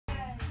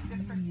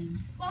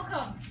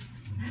Welcome.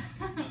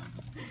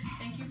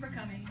 Thank you for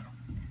coming.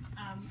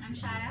 I'm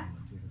Shaya,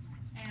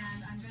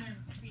 and I'm going to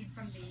read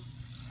from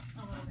these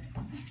a little bit.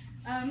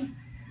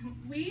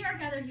 We are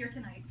gathered here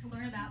tonight to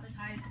learn about the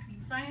ties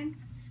between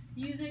science,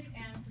 music,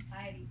 and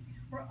society.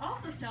 We're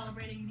also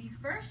celebrating the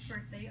first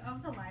birthday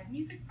of the Live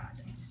Music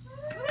Project.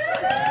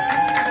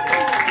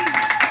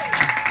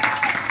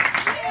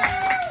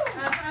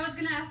 I was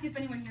going to ask if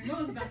anyone here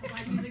knows about the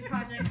Live Music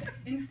Project.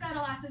 Instead,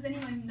 I'll ask, does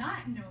anyone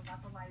not know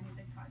about the Live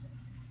Music Project?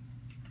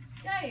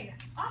 Yay!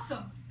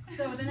 Awesome!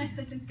 So the next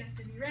sentence gets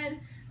to be read.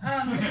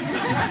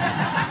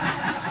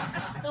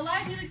 The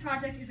Live Music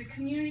Project is a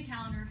community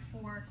calendar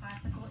for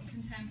classical and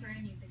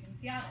contemporary music in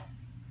Seattle.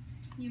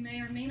 You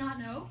may or may not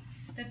know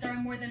that there are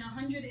more than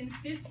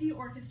 150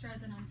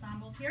 orchestras and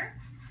ensembles here,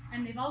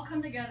 and they've all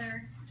come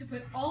together to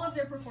put all of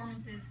their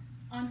performances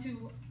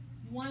onto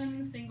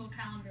one single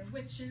calendar,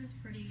 which is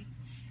pretty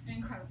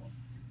incredible.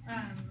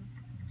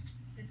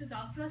 This is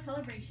also a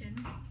celebration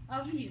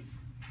of you.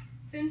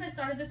 Since I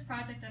started this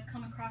project, I've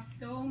come across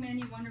so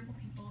many wonderful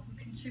people who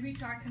contribute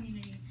to our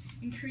community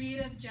in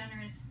creative,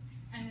 generous,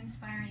 and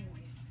inspiring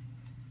ways.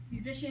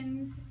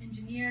 Musicians,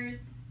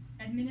 engineers,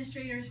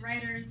 administrators,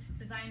 writers,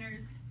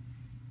 designers.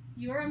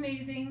 You're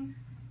amazing,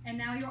 and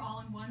now you're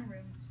all in one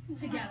room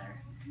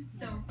together.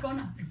 So go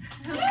nuts.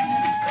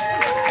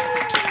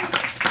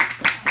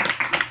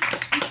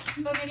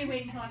 But maybe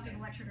wait until after the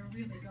lecture to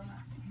really go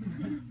nuts.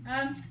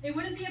 It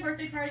wouldn't be a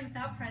birthday party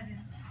without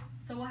presents,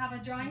 so we'll have a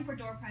drawing for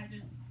door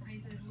prizes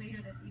later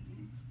this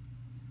evening.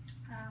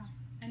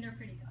 And they're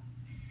pretty good.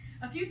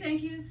 A few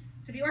thank yous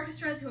to the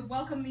orchestras who have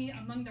welcomed me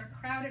among their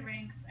crowded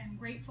ranks. I'm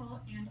grateful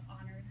and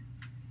honored.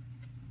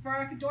 For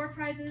our door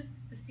prizes,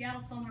 the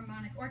Seattle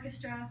Philharmonic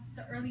Orchestra,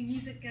 the Early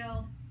Music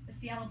Guild, the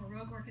Seattle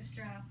Baroque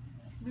Orchestra,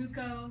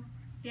 LUCO,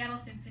 Seattle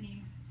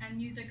Symphony, and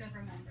Music of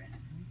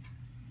Remembrance.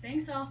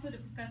 Thanks also to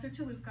Professor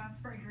Chaloupka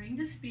for agreeing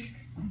to speak,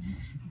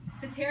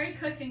 to Terry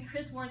Cook and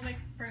Chris Warswick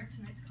for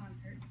tonight's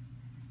concert,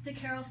 to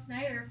Carol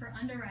Snyder for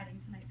underwriting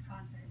tonight's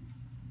concert,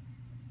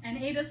 and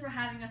ADAS for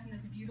having us in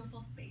this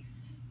beautiful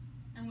space.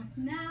 And with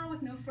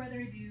no further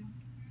ado,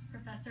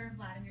 Professor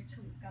Vladimir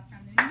Chaloupka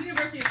from the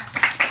University of Geneva.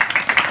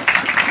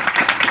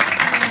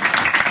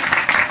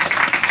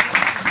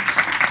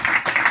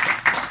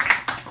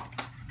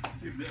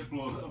 Save the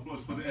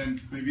applause for the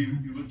end. Maybe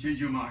you will change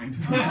your mind.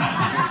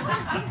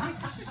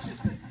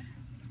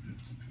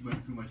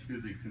 Too much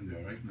physics in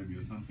there, right? Maybe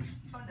or something.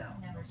 Oh no,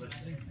 never. But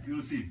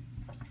you'll see.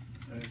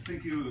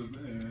 Thank you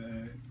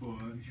for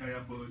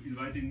Shaya for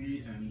inviting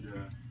me, and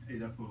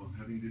Ada for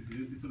having this.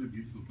 It's a really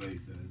beautiful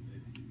place.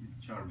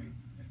 It's charming,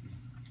 I think.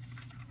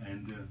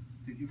 And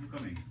thank you for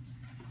coming.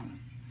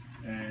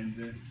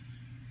 And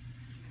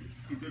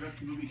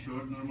introduction will be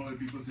short. Normally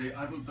people say,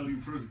 I will tell you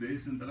first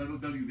this, and then I will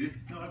tell you this.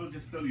 No, I will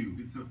just tell you,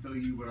 instead of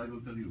telling you what I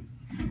will tell you.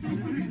 The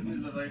reason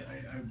is that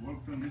I've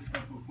worked on this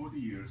stuff for 40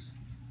 years.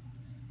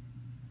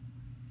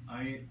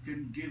 I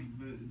can give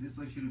this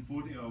lecture in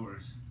 40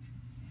 hours,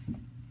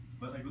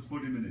 but I got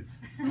 40 minutes.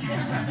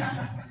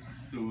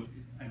 So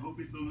I hope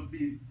it will not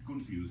be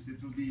confused.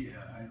 It will be,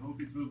 I hope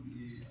it will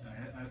be,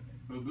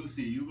 well, we'll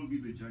see. You will be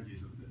the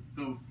judges of that.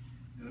 So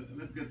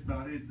let's get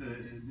started.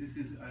 This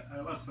is,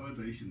 I love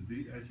celebrations.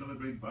 I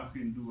celebrate Bach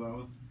in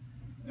Duval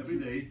every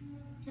day,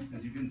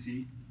 as you can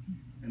see.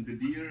 And the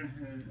deer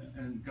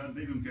and God,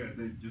 they don't care,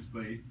 they just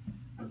play.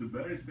 But the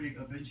bear is paying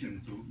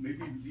attention. So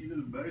maybe either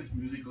the bear is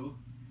musical,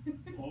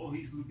 or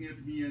he's looking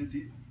at me and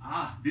see,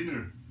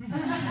 dinner.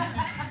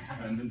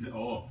 And then say,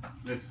 oh,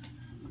 let's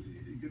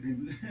get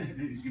him,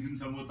 give him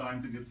some more time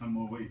to get some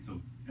more weight.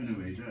 So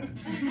anyway,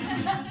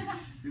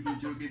 people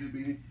joke at the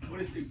beginning.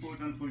 What is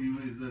important for you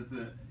is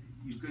that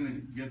you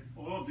can get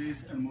all of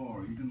this and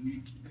more. You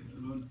can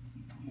learn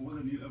more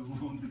than you ever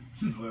wanted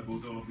to know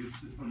about all of this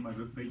on my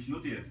webpage.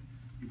 Not yet,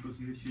 because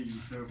we have changed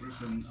the servers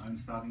and I'm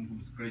starting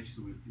from scratch,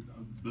 so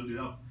I'll build it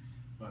up.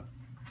 But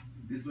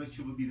this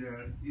lecture will be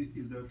there,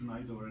 is there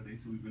tonight already,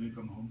 so we're going to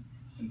come home.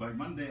 And by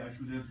Monday I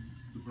should have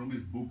the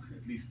promised book,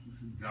 at least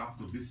a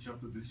draft of this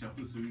chapter,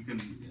 so you can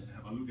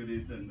have a look at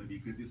it and maybe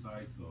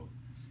criticize or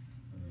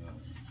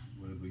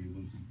whatever you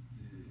want to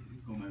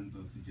comment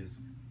or suggest.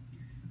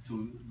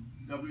 So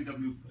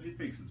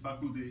it's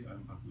faculty,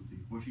 I'm faculty,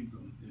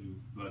 Washington,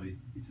 Vladi.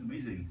 It's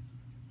amazing.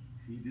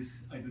 See,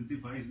 this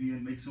identifies me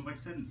and makes so much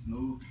sense.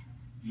 No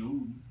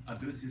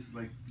addresses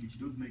which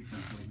don't make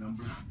sense, like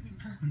numbers.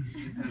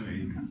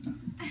 Anyway,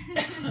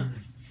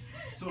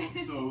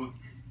 so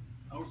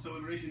our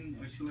celebration,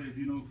 actually, as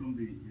you know from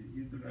the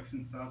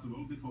introduction, starts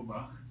well before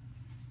Bach,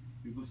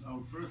 because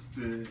our first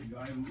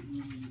guy who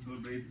we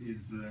celebrate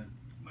is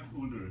much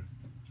older,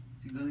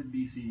 600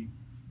 BC,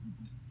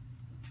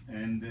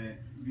 and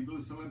we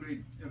will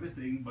celebrate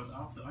everything, but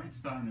after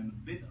Einstein and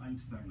with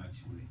Einstein,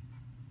 actually,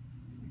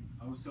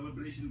 our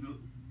celebration will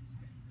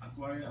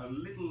acquire a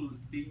little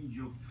tinge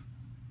of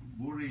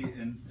worry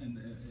and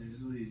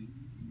really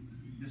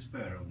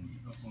despair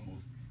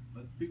almost.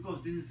 But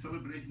because this is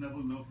celebration, I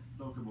will not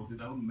talk about it.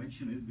 I will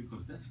mention it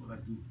because that's what I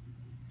do.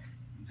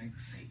 I'm trying to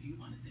save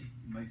humanity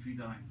in my free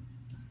time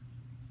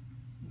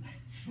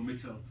from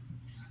itself.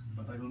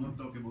 but I will not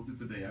talk about it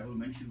today. I will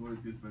mention what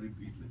it is very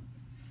briefly.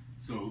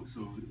 So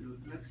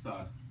let's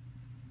start.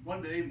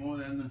 One day, more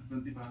than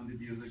 2,500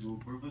 years ago,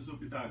 Professor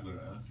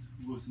Pythagoras,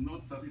 who was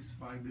not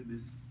satisfied with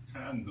this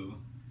triangle,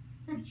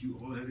 which you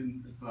all had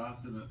in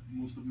class, and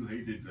most of you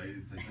hate it, right?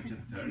 It's like such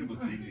a terrible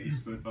thing, a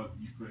squared plus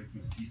b squared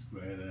equals c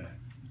squared.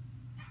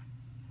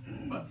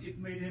 But it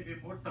made him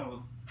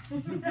immortal.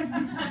 This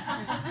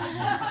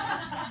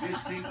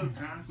single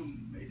triangle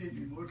made him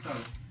immortal.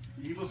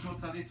 He was not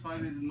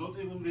satisfied with, not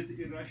even with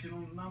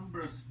irrational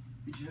numbers,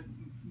 which had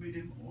made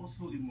him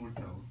also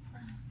immortal.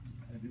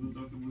 And we will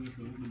talk about this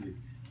a little bit.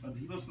 But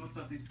he was not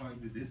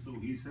satisfied with this, so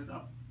he set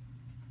up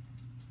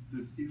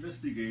to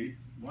investigate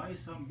why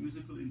some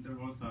musical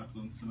intervals are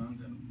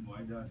consonant and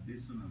why they are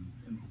dissonant.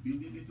 And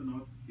believe it or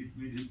not, it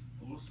made him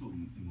also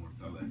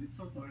immortal. And it's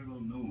not very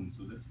well known,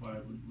 so that's why I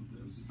would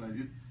emphasize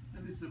it.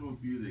 And this is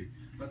about music.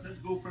 But let's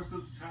go first to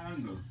the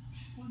triangle.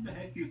 What the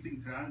heck do you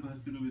think triangle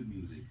has to do with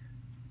music?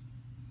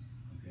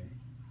 Okay.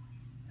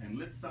 And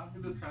let's start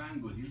with the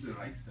triangle. Here's the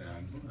right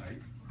triangle,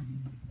 right?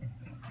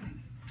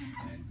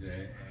 And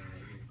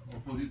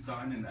opposite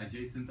sign and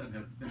adjacent and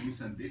hypotenuse,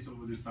 and this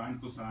over the sine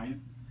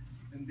cosine.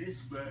 And this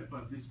square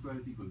plus this square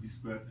is equal to this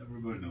square.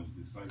 Everybody knows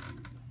this, right?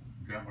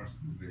 Grammar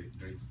school, grade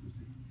school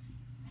thing.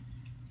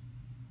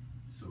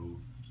 So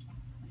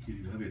here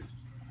you have it.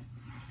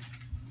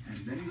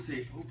 And then you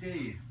say,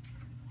 okay,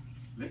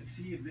 let's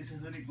see if this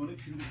has any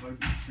connection with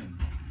vibration.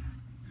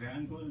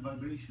 Triangle and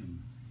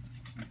vibration.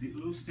 To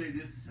illustrate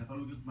this, have a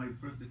look at my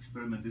first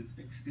experiment. It's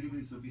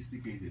extremely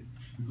sophisticated.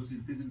 Because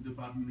in physics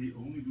department, we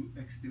only do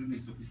extremely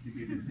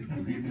sophisticated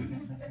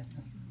things.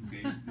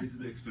 Okay, this is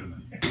the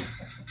experiment.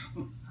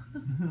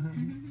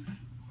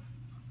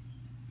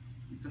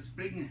 It's a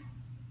spring,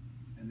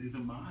 and there's a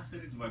mass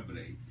and it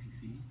vibrates, you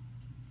see.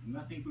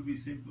 Nothing could be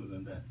simpler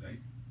than that,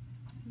 right?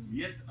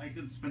 Yet I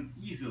can spend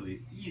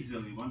easily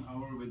 1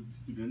 hour with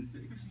students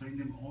to explain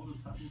them all the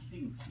subtle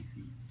things, you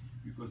see.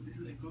 Because this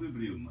is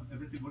equilibrium,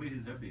 everybody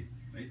is happy,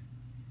 right?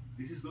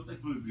 This is not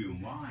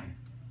equilibrium, why?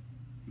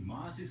 The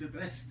mass is at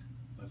rest,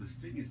 but the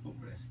string is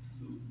compressed.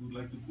 So we would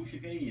like to push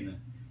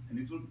again, and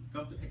it will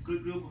come to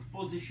equilibrium of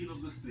position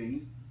of the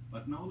string,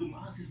 but now the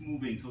mass is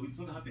moving, so it's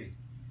not happy.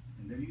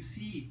 And then you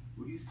see,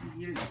 what you see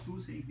here is two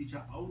things which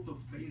are out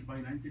of phase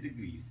by 90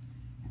 degrees.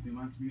 It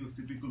reminds me of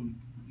typical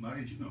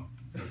marriage, no.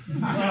 So.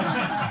 I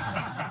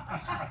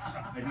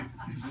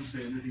didn't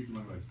say anything to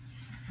my wife.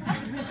 I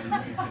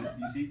said,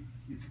 you see,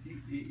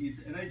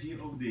 it's energy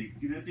of the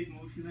kinetic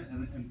motion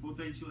and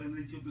potential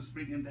energy of the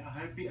spring, and they are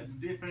happy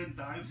at different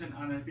times and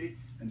unhappy,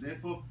 and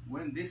therefore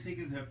when this thing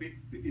is happy,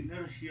 the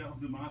inertia of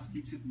the mass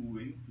keeps it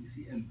moving, you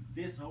see, and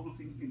this whole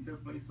thing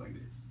interplays like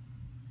this.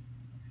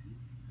 See?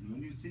 And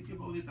when you think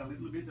about it a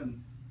little bit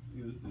and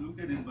look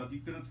at this, but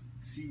you cannot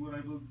see what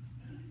I will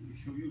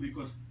show you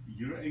because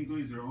your angle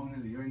is wrong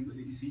and your angle,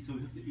 you see, so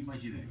you have to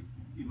imagine,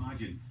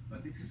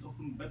 but this is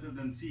often better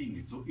than seeing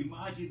it. So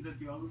imagine that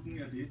you are looking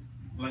at it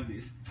like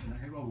this, and I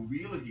have a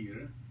wheel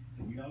here,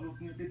 and we are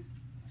looking at it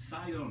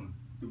side on.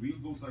 The wheel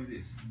goes like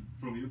this,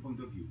 from your point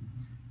of view.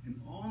 And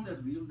on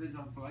that wheel there's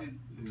a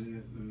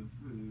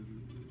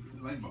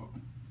light bulb.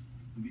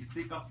 And we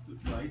stick up the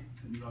light,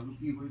 and you are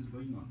looking at what is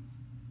going on.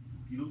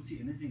 You don't see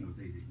anything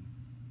rotating.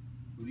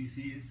 What you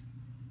see is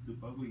the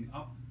bulb going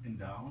up and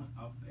down,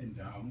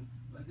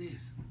 like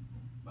this.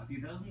 But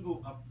it doesn't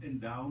go up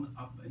and down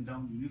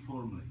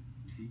uniformly,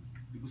 you see?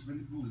 Because when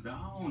it goes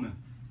down,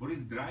 what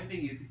is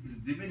driving it is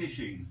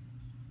diminishing.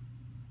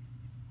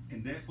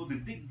 And therefore the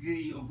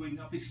degree of going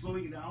up is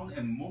slowing down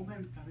and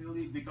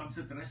momentarily becomes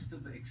at rest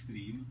at the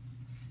extreme.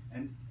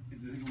 And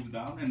it goes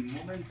down and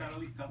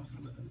momentarily comes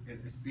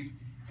at the extreme.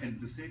 And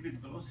the same with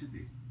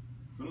velocity.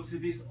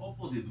 Velocity is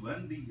opposite.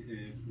 When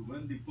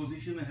the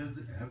position is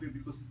happy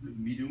because it's the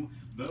medium,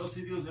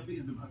 velocity is happy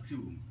is the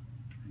maximum.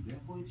 And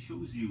therefore it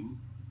shows you,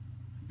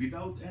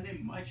 without any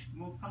much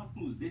more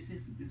calculus, this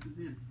is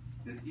it.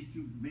 That if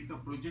you make a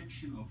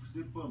projection of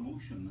circular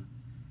motion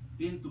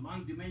into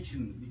one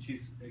dimension which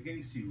is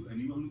against you,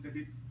 and you will look at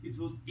it, it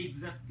will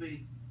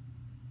exactly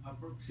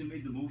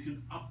approximate the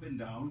motion up and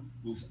down,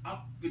 goes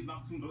up with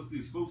maximum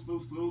velocity, slow,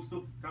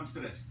 comes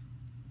to rest.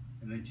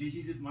 And then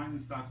changes its mind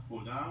and starts to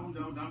fall down,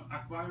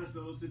 acquires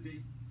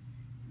velocity,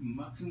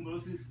 maximum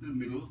velocity is in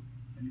the middle,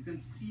 and you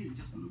can see it,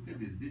 just look at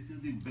this. This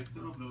is the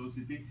vector of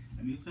velocity,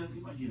 and you have to have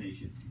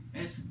imagination.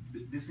 As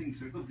this thing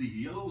circles, the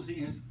yellow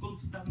thing has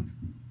constant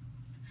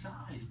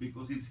size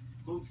because it's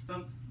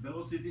constant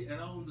velocity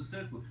around the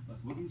circle. But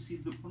what you see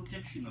is the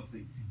projection of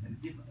things. And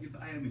if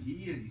I am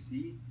here, you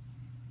see,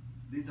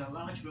 there's a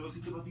large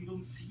velocity, but you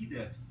don't see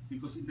that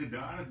because in the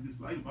dark, this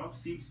light bulb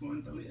seems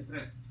momentarily at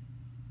rest.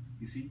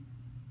 You see?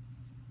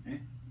 Eh?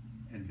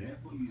 And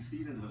therefore, you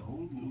see that the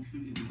whole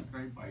motion is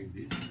described by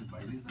this, and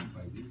by this, and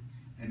by this.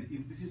 And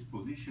if this is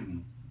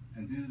position,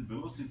 and this is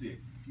velocity,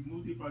 you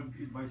multiply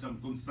it by some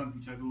constant,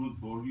 which I will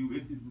not bore you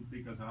with, it would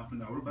take us half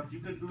an hour, but you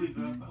can do it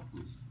with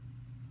calculus.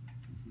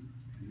 You see?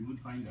 And you would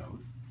find out.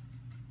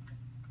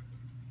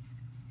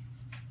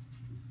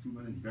 There's too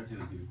many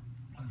gadgets here.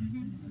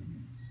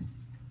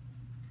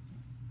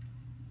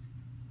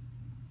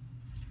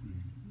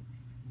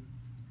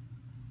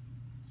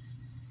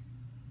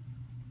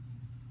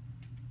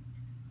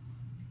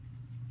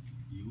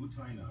 will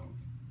try now,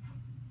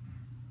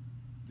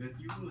 that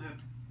you will have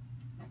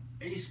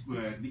a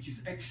squared, which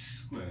is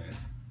x squared,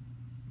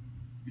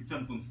 with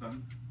some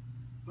constant,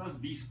 plus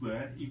b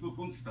squared equal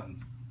constant.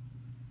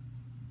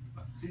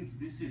 But since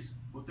this is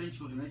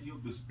potential energy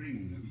of the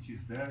spring, which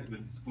is there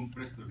when it's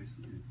compressed to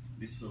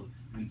this flow,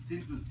 and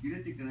since it's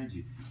kinetic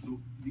energy, so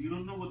you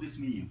don't know what this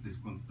means, this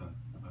constant.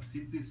 But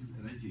since this is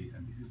energy,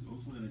 and this is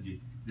also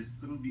energy, this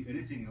cannot be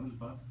anything else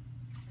but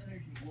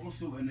energy.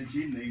 Also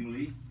energy,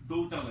 namely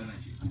total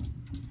energy.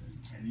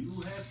 And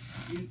you have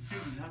in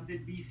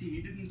 600 BC,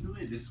 he didn't do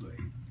it this way,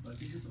 but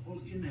this is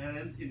all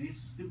inherent in his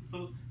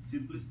simple,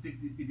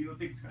 simplistic,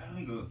 idiotic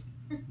triangle.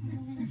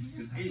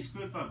 That a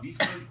squared plus b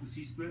squared equals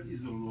c squared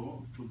is the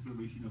law of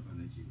conservation of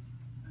energy.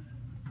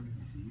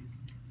 You see?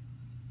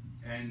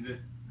 And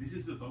this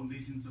is the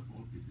foundations of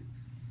all physics.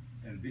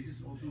 And this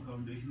is also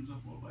foundations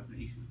of all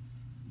vibrations.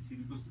 You see,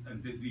 because,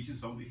 and which is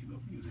foundation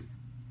of music.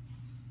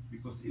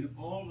 Because in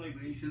all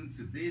vibrations,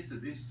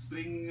 this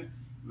string,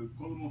 the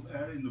column of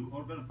air in the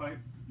organ pipe,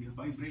 we have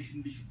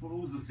vibration which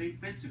follows the same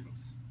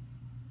principles.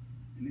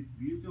 And it's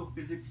beauty of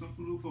physics not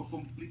to look for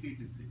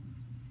complicated things,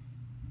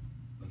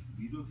 but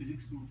beauty of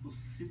physics to look for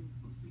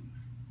simple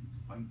things, to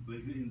find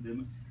pleasure in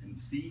them and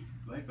see,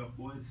 like a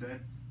poet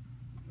said,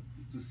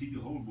 to see the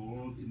whole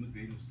world in a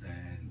grain of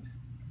sand.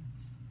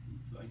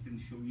 So I can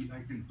show you,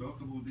 I can talk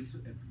about this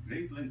at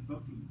great length,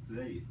 not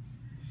today,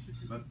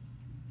 but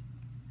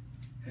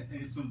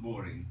and it's not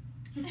boring.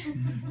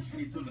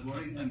 It's not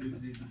boring, and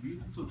the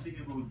beautiful thing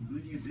about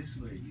doing it this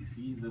way, you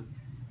see, is that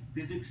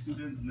physics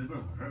students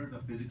never heard a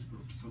physics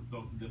professor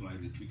talk to them like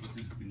this, because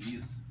it's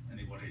beneath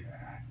anybody.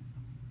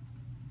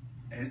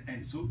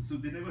 And so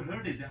they never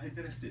heard it, they're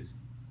interested.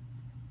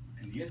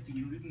 And yet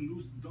you didn't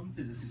lose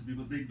non-physicists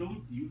because they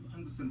don't, you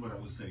understand what I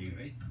was saying,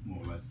 right?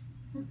 More or less.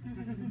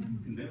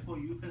 And therefore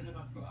you can have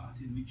a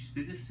class in which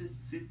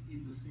physicists sit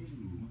in the same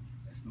room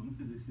as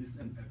non-physicists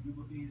and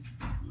everybody is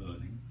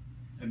learning.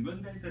 And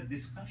when there is a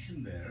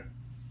discussion there,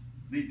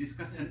 they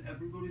discuss and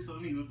everybody is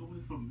learning not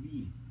only from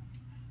me,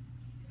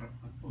 but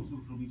also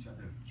from each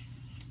other.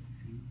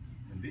 See?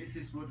 And this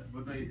is what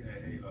I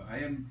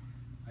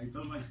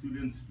tell my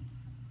students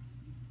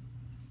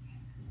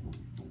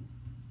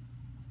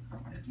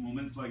at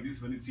moments like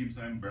this when it seems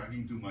I'm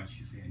bragging too much.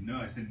 You say, no,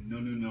 I said,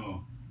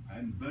 no.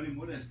 I'm very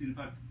modest. In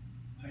fact,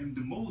 I am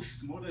the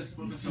most modest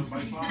professor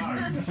by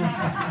far.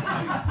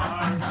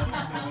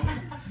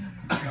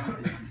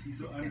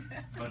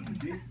 But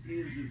this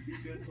is the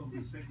secret of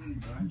the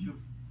second branch of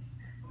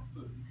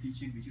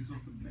teaching, which is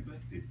often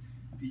neglected.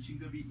 Teaching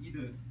can be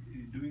either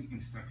doing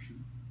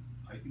instruction.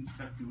 I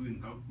instruct you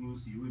in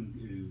calculus, you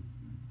in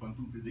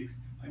quantum physics.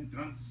 I'm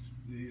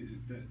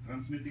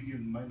transmitting you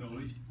my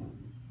knowledge.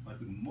 But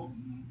the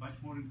much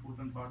more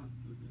important part of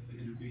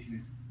education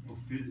is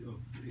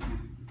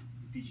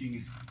teaching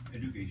is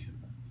education.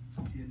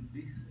 See, and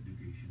this is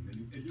education. When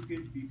you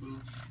educate people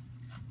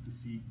to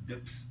see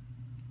depths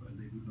where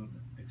they would not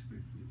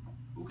expect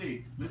it.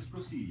 Okay, let's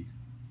proceed.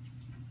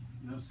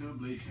 Now,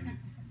 celebration.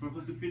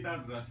 Professor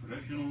Pythagoras,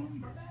 rational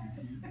numbers.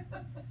 You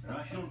see?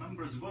 Rational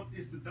numbers. What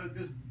is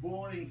this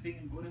boring thing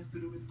and what has to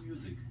do with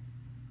music?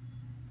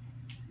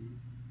 See?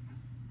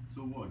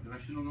 So what?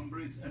 Rational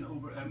number is n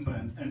over m,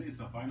 and n is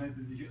a finite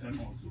digit, m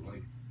also,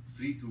 like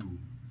 3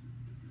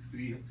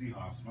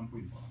 halves,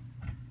 1.5,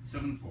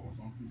 7 fourths,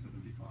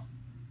 1.75,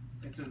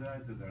 etc.,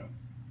 etc.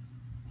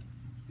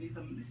 There's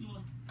a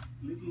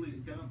little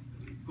kind of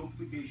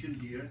complication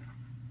here.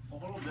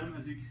 All of them,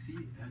 as you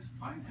see, has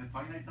a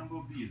finite number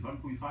of digits.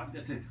 1.5,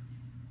 that's it.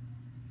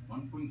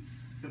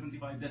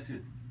 1.75, that's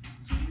it.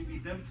 So you may be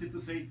tempted to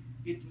say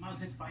it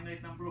must have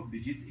finite number of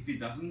digits. If it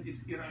doesn't,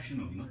 it's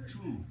irrational, not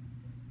true.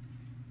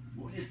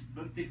 What is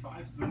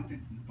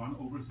 21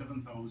 over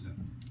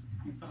 7,000?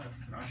 It's a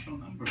rational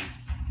number.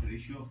 It's a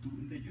ratio of two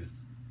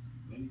integers.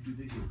 Well, if you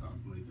take your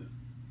calculator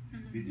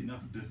with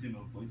enough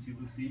decimal points, you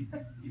will see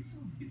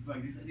it's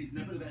like this, and it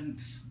never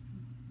ends.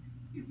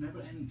 It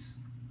never ends.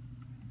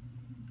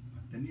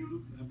 But then you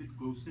look a bit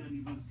closer, and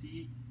you will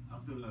see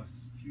after a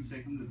few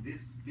seconds that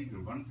this figure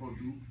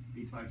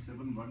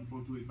 142,857,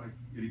 142,855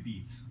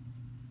 repeats.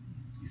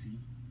 You see,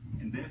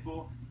 and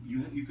therefore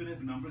you can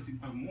have numbers. In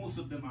fact, most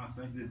of them are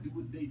such that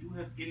they do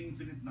have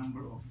infinite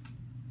number of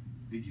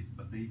digits,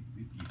 but they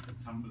repeat at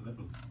some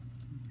level.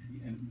 See,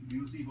 and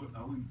you'll see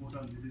how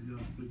important this is in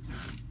a split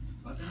second.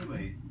 But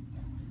anyway,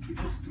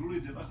 it was truly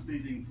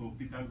devastating for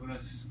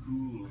Pythagoras'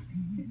 school.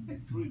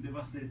 Truly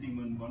devastating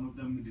when one of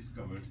them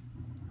discovered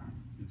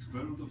that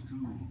square root of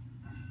 2,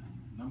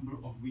 number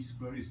of which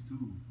square is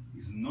 2,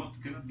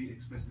 cannot be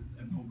expressed as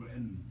m over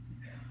n.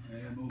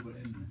 M over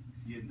n.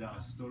 See, and there are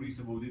stories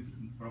about it.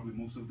 Probably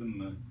most of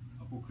them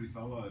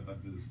apocryphal,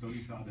 but the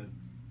stories are that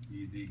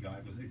the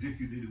guy was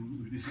executed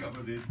who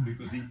discovered it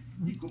because he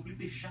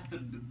completely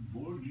shattered the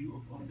worldview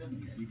of them.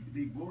 You see,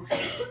 they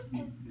worship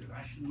the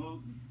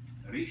rational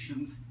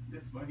rations.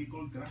 That's why we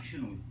call it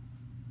rational.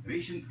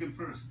 Rations came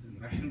first,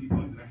 and rational we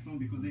call it rational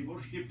because they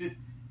worshipped it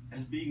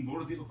as being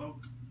worthy of our.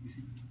 You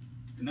see,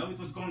 and now it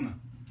was gone.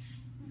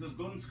 It was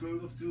gone, square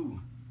root of 2.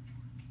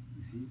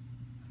 You see,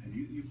 and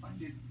you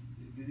find it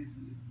there is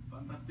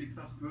fantastic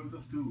stuff, square root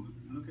of 2.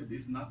 Look at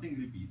this, nothing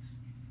repeats.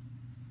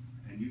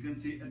 And you can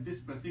see at this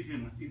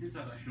precision, it is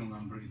a rational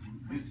number. It's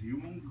this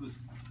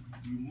humongous,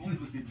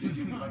 it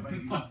divided by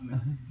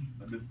humongous.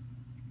 But the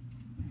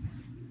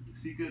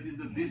secret is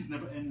that this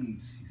never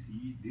ends. You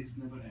see, this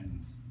never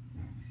ends.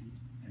 You see,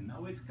 and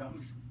now it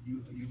comes.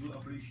 You will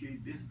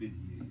appreciate this bit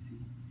here. You see,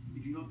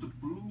 if you want to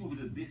prove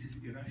that this is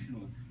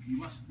irrational, you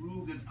must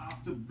prove that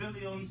after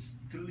billions,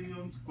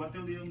 trillions,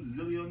 quadrillions,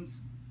 zillions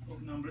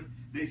of numbers,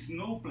 there is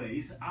no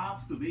place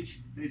after which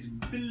there is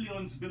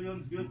billions,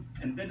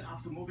 and then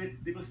after a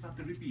moment they will start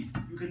to repeat.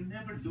 You can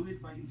never do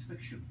it by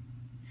inspection.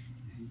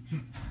 You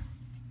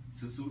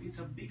see, so it's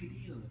a big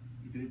deal.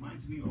 It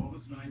reminds me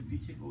always when I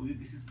teach it, oh,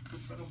 this is so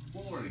kind of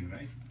boring,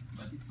 right?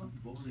 But it's not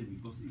boring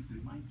because it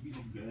reminds me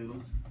of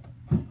Gödel's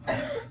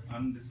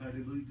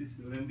undecidability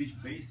theorem, which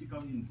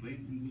basically in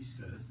plain English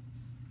says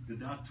that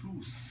there are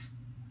truths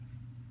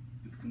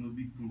that cannot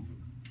be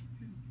proven.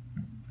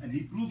 And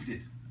he proved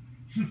it.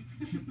 I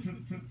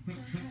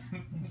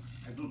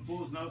will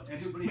pause now.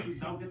 Everybody should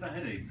now get a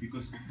headache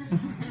because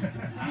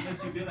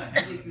unless you get a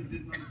headache, you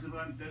didn't understand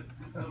what I'm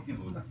talking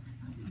about.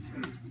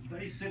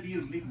 Very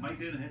severe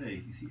migraine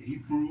headache. You see, he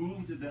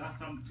proved that there are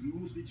some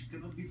truths which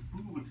cannot be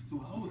proven. So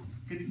how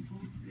can he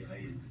prove?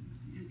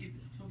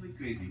 It's totally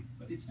crazy,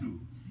 but it's true.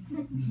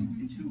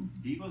 It's true.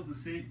 He was the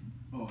same.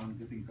 Oh, I'm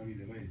getting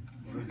carried away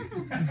already.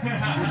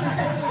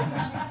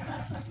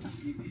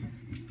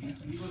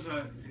 he was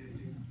a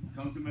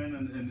countryman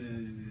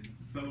and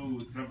fellow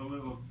traveler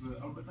of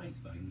Albert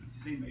Einstein.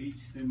 Same age,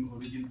 same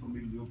origin from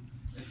Europe,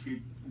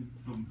 escaped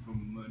from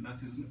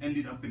Nazism,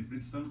 ended up in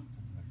Princeton.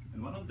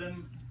 And one of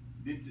them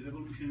did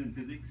revolution in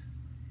physics,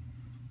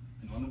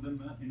 and one of them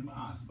in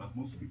math. But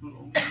most people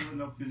only learn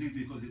about physics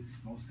because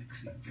it's more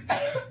sexy. Physics,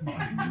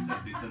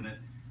 this and that.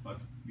 But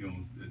you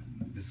know,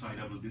 the side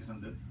of this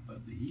and that.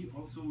 But he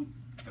also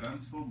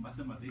transformed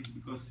mathematics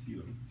because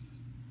here.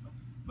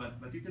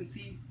 But you can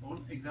see all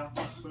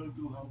examples spell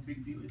to how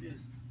big deal it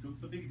is. So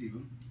it's a big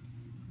deal.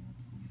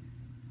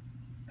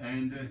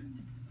 And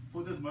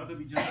for that matter,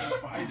 we just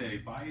have pi day.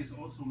 Pi is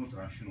also not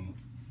rational.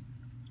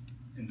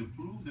 And to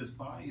prove that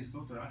pi is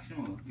not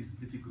rational is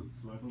difficult,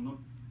 so I will not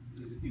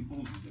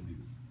impose it on you.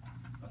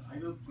 But I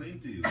will claim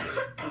to you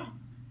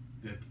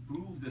that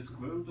proof that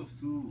square root of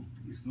 2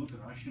 is not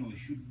rational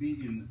should be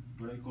in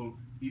what I call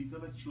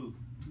intellectual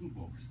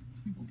toolbox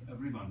of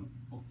everyone,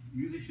 of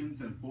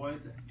musicians and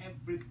poets,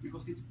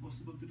 because it's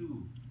possible to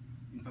do.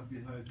 In fact,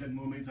 if I have 10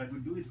 more minutes, I will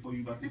do it for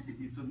you, but it will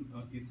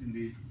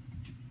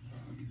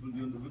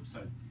be on the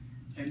website.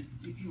 And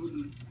if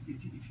you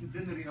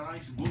then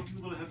realize what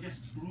you will have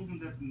just proven,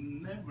 that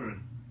never,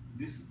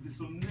 this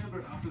will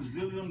never, after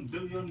zillion,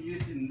 billion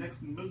years, in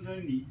next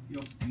million,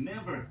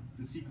 never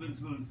the sequence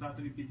will start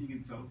repeating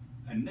itself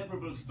and never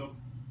will stop.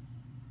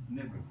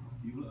 Never.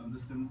 You will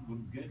understand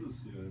what Gödel's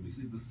theorem is.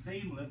 It's the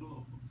same level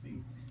of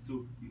thing.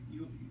 So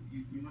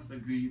you must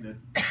agree that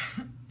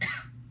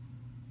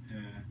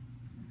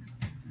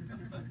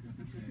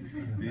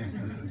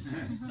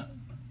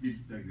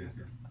digress.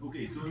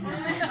 Okay, so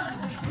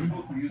what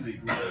about music?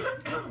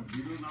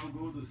 We will now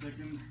go to the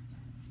second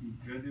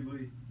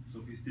incredibly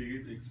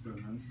sophisticated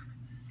experiment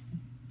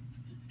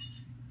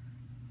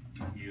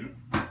here,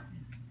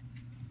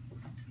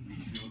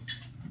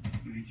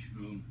 which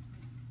will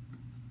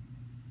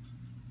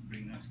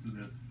bring us to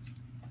that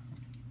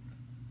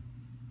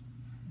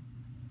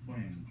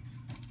point.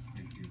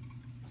 Thank you.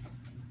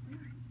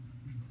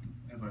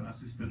 I have an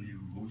assistant, you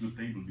hold the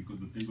table because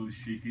the table is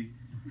shaky.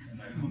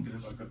 And I don't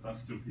have a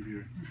catastrophe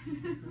here.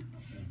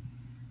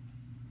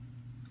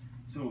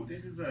 So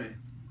this is a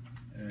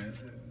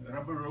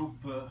rubber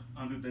rope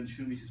under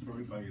tension, which is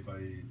probably by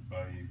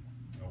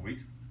weight.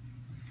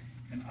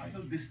 And I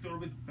will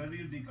disturb it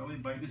periodically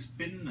by this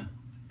pin,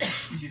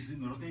 which is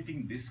in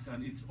rotating disc,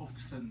 and it's off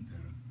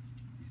center.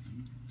 You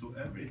see? So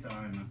every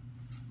time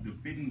the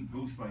pin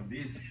goes like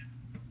this,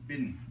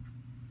 it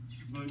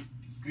will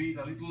create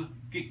a little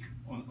kick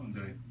on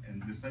the,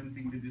 and the same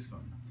thing with this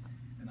one.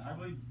 And I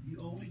will be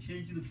only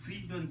changing the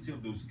frequency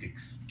of those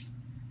kicks.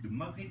 The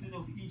magnitude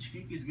of each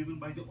kick is given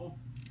by the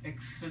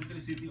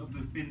eccentricity of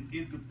the pin.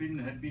 If the pin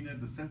had been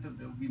at the center,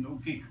 there will be no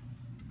kick.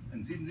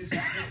 And since this is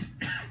fixed,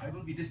 I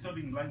will be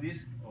disturbing like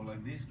this or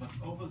like this, but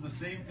almost the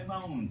same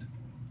amount.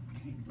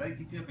 See, like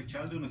if you have a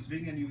child on a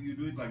swing and you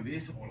do it like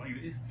this or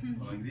like this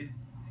or like this.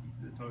 See,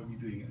 that's how we're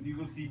doing. And you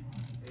will see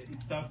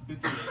it starts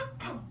pretty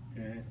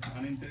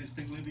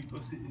uninterestingly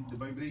because the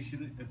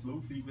vibration at low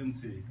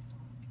frequency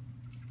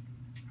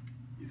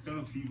is kind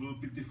of feeble,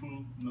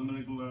 pitiful,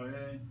 non-regular,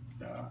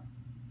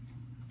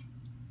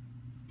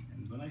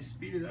 and when I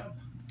speed it up,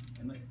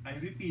 and I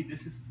repeat,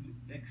 this is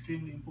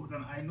extremely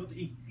important, I'm not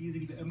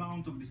increasing the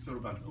amount of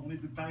disturbance, only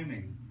the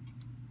timing.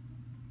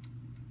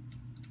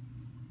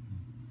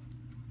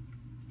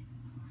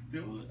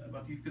 Still,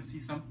 but you can see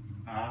some,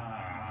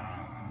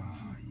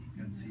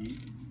 you can see,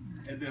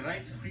 at the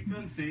right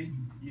frequency,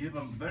 you have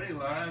a very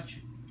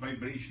large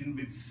vibration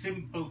with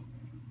simple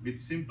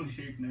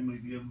shape,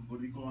 namely we have what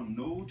we call a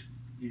note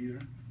here,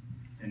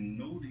 a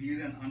node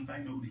here and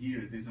anti-node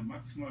here. There's a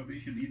maximum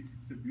vibration here.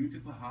 It's a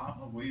beautiful half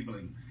of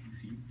wavelengths, you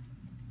see.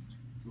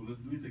 So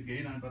let's do it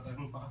again, but I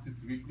will pass it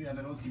quickly and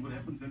I will see what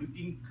happens when we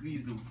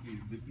increase the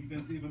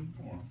frequency even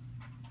more.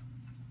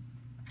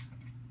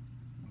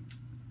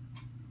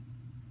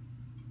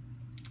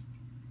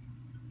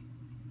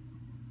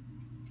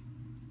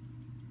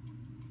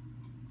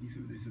 So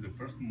this is the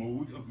first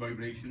mode of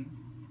vibration.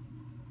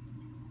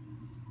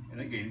 And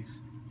again, it's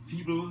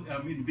feeble,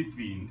 in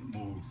between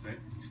modes, right?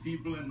 It's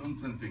feeble and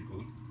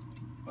nonsensical.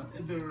 But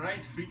at the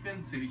right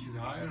frequency, which is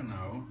higher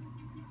now,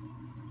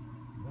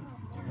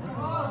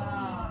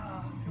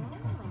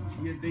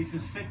 here there's a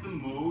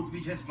second mode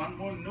which has one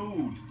more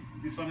node.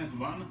 This one has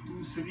 1,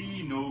 2,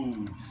 3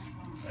 nodes,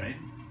 right?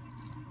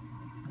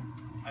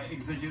 I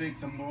exaggerate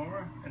some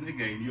more, and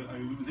again, I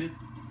lose it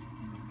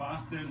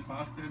faster and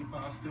faster and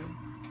faster.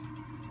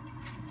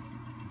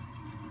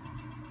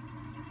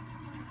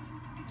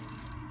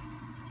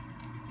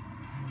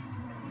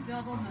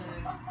 Double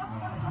mode.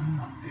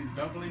 It's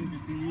double in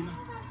between. Oh,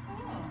 that's cool.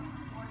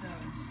 More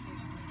nodes.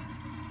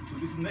 So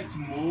this next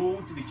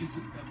mode, which is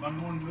one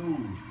more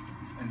node.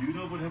 And do you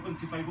know what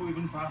happens if I go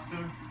even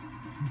faster?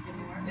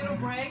 It'll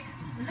break.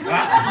 Who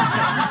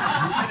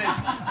said it?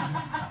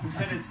 Who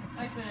said it?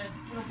 I said,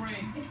 it'll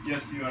break.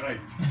 Yes, you are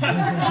right.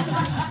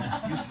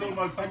 You stole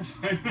my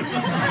punchline.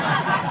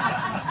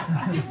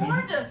 You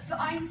warned us, the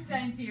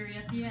Einstein theory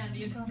at the end,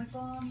 the atomic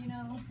bomb, you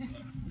know.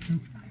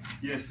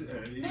 Yes, it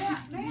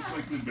looks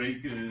like will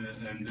break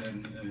and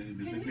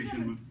the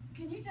technician would...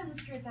 Can you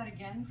demonstrate that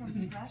again from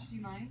scratch, do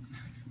you mind?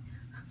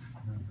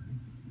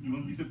 You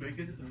want me to break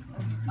it? No.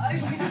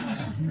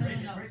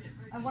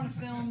 I want to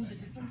film the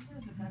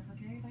differences, if that's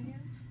okay by you.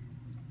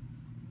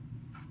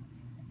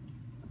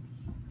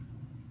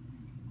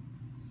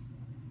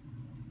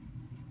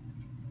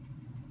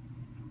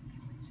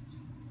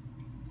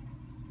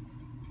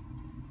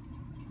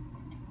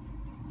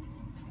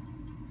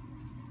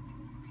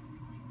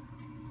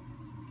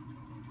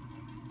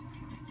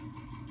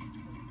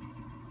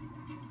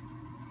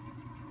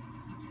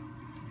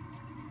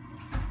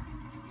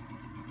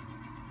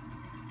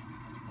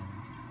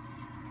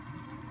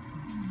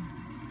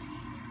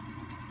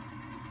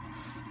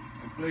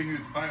 Playing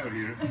with fire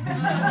here.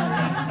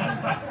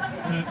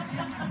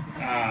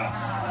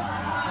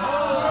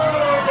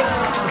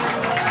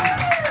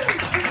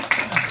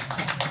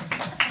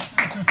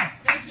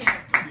 Thank you.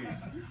 Okay.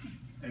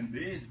 And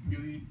this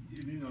really,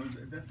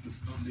 that's the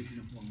foundation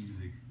of all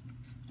music.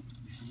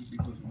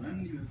 Because when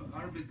you have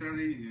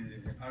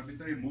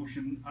arbitrary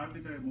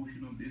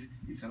motion of this,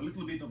 it's a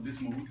little bit of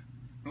this mode,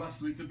 plus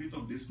a little bit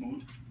of this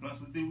mode, plus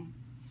a little.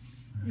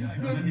 Yeah, I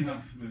don't have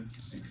enough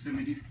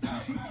extremities.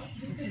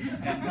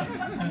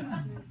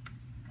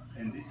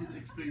 And this is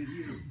explained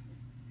here.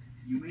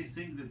 You may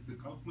think that to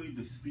calculate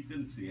the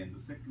frequency and the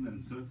second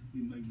and third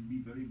it might be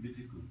very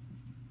difficult.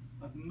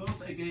 But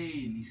not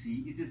again, you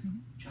see. It is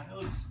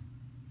child's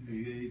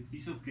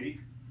piece of cake.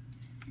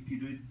 If you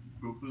do it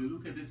properly,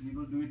 look at this, we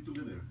will do it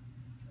together.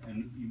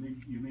 And you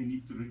may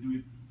need to redo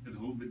it at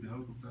home with the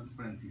help of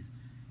transparencies.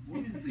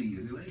 What is the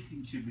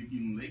relationship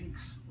between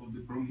lengths of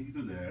the from here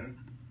to there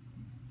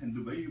and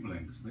the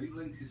wavelengths?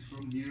 Wavelength is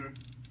from here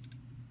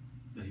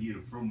to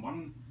here, from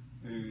one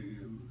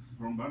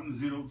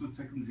zero to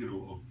second zero,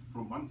 or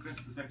from one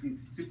crest to second,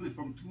 simply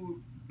from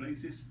two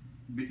places,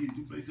 between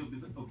two places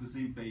of the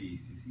same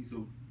phase. You see,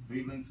 so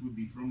wavelengths would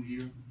be from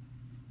here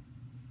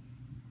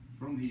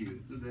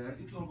to there.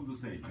 It's almost the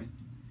same, right?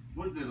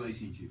 What is the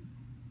relationship?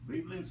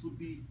 Wavelengths would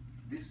be,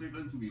 this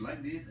wavelength would be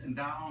like this and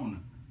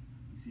down.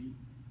 You see?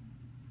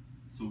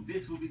 So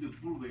this will be the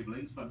full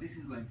wavelength, but this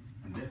is like,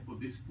 and therefore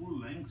this full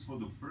length for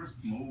the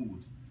first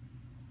mode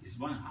is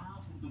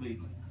 1/2 of the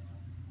wavelength.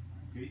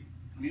 Okay,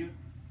 clear?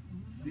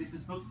 This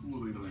is not full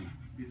wavelength,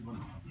 this is 1/2.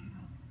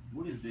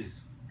 What is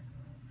this?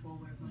 Full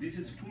wavelength. This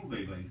is full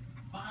wavelength,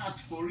 but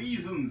for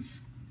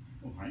reasons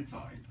of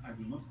hindsight, I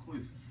will not call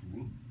it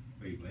full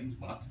wavelength,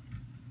 but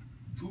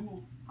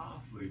 2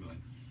 half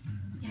wavelengths.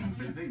 Which is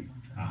the same thing.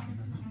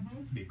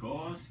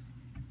 Because,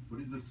 what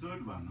is the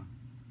third one?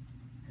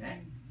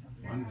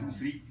 1, 2,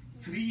 3,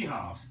 3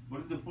 halves.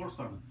 What is the fourth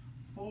one?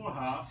 4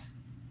 halves.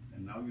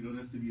 And now you don't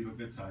have to be a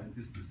rocket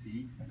scientist to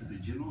see that the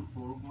general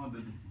formula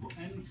that for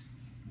nth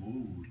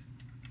mode,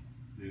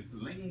 the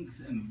lengths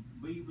and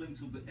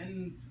wavelengths of the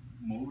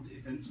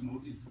nth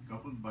mode is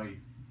coupled by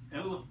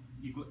L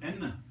equal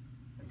n,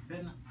 like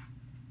 10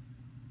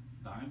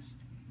 times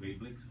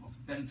wavelengths of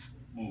 10th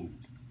mode.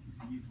 You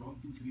see, it's 1,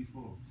 2, 3,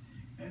 4.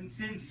 And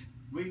since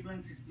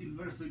wavelength is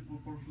inversely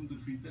proportional to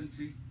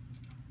frequency,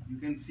 you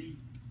can see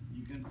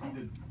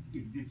that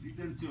if the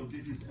frequency of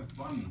this is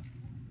f1,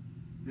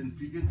 then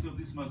frequency of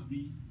this must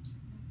be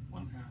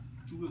 1/2,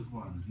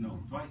 2f1.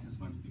 No, twice as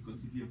much,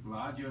 because if you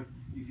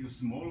have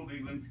smaller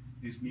wavelength,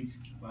 this means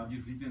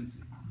larger frequency.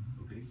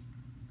 Okay?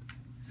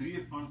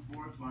 3f1,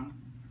 4f1,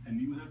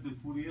 and you have the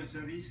Fourier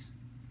series,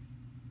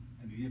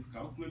 and we have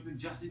calculated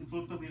just in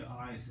front of your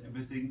eyes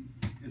everything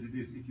as it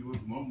is. If you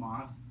want more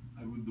math,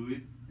 I will do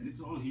it, and it's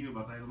all here,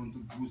 but I don't want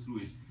to go through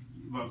it.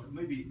 Well,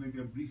 maybe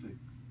briefly.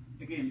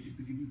 again,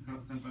 to give you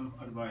some kind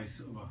of advice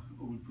of an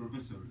old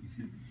professor, you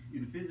see,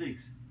 in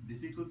physics,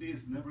 difficulty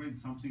is never in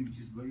something which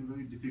is very,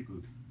 very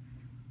difficult.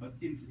 But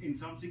in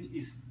something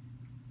is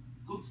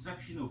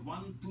construction of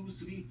 1, 2,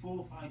 3,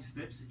 4, 5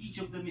 steps, each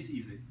of them is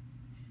easy.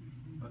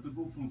 But to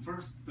go from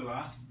first to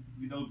last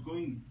without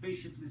going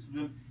patiently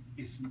through them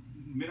is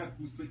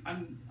miraculously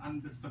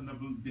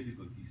understandable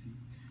difficulty, see.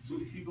 So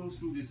if you go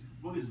through this,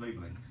 what is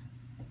wavelength?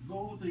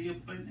 Go to your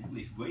plain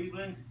English.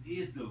 Wavelength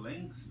is the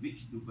length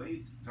which the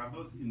wave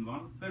travels in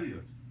one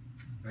period,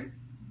 right?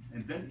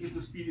 And then if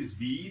the speed is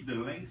v, the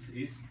length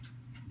is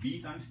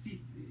v times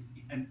t.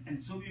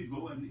 And so you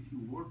go, and if you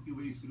work your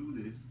way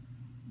through this,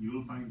 you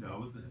will find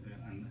out,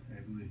 and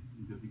I'm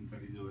getting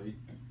carried away,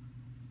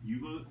 you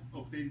will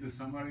obtain the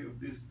summary of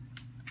this,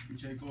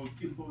 which I call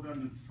important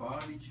and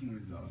far-reaching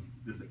result,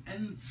 that the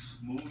nth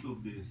mode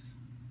of this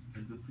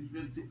is the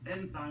frequency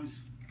n times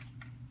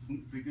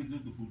frequency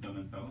of the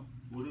fundamental.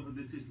 Whatever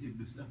this is, if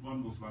this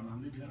F1 was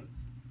 100 Hertz,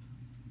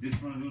 this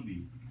one will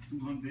be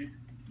 200,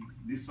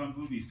 this one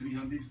will be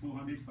 300,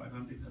 400,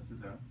 500,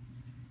 etc.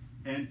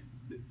 And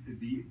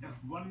the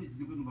F1 is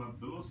given by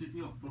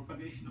velocity of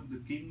propagation of the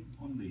king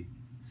on the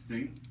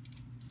string,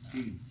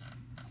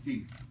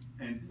 king,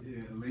 and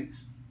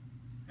length,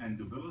 and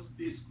the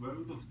velocity is square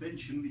root of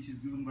tension, which is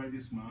given by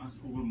this mass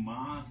over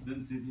mass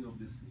density of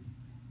this thing.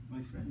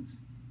 My friends,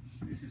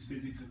 this is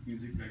physics of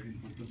music right in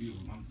front of you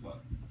of one's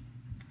life.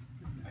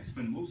 I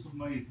spend most of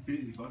my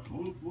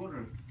whole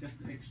quarter just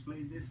to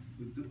explain this,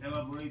 to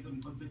elaborate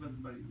on consequences,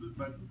 but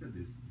look at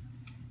this.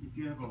 If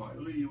you have a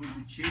violin, you want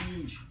to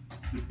change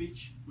the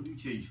pitch. What do you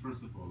change?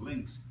 First of all,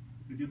 length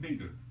with your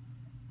finger.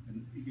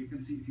 And you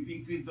can see if you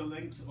increase the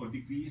length or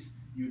decrease,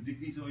 you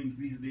decrease or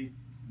increase the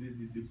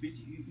pitch,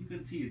 you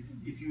can see it.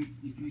 If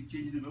you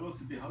change the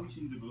velocity, how you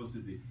change the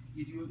velocity?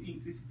 If you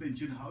increase the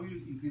tension, how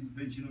you increase the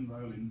tension on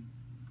violin?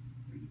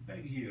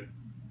 Peg here.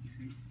 You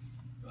see?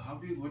 How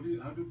do you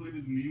play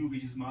with mu,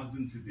 which is mass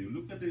density?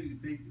 Look at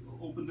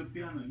open the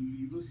piano, and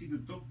you will see the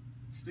top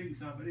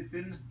strings are very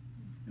thin,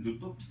 and the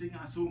top strings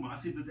are so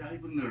massive that they are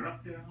even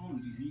wrapped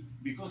around. You see,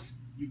 because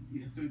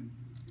you have to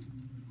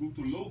go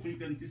to low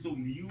frequency, so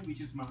mu,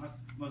 which is mass,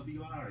 must be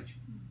large.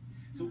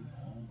 So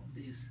all of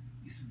this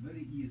is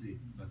very easy,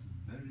 but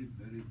very,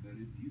 very,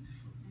 very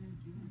beautiful.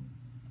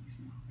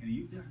 And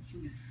you can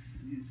actually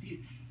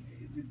see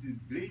the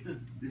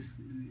greatest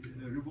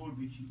reward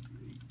which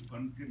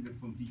one can get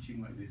from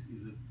teaching like this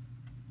is that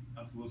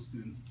afterwards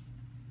students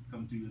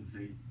come to you and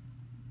say,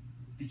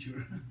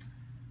 teacher,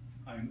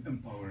 I'm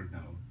empowered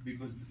now.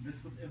 Because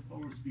that's what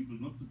empowers people,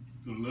 not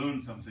to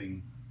learn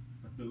something,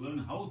 but to learn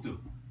how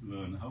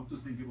to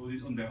think about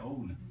it on their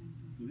own.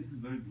 So this is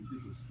a very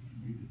beautiful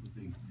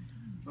thing.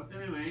 But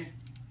anyway,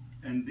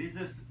 and this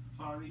has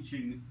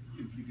far-reaching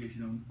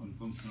implication on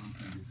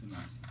consonance and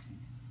dissonance.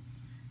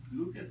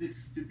 Look at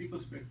this typical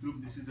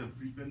spectrum. This is a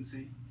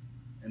frequency,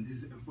 and this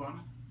is F1,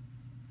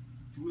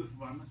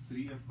 2F1,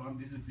 3F1.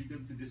 This is a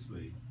frequency this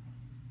way.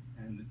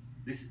 And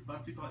this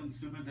particular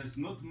instrument has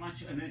not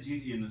much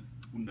energy in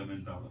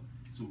fundamental.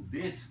 So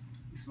this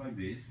is like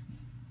this,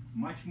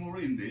 much more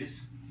in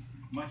this,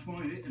 much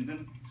more in it, and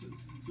then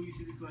so you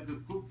see this like a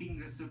cooking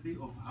recipe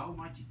of how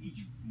much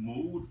each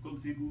mode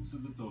contributes to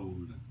the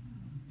tone.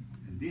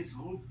 And this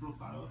whole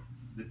profile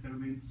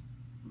determines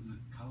the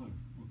color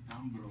or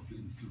timbre of the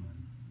instrument.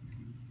 You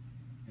see?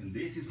 And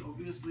this is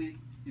obviously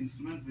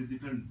instrument with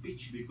different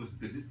pitch, because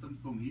the distance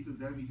from here to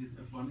there, which is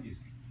F1,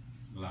 is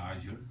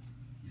larger.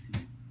 You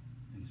see?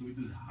 And so it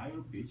is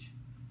higher pitch,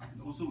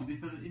 and also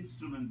different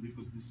instrument,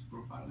 because this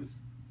profile is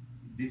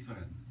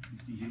different. You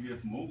see, here we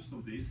have most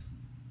of this.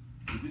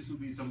 So this will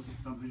be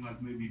something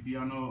like maybe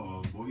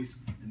piano or voice,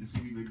 and this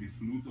will be maybe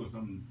flute or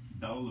some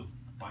dull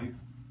pipe.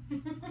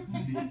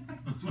 You see,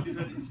 two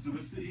different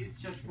instruments. It's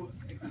just for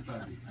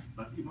exercise.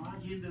 But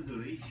imagine that the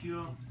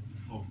ratio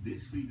of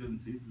this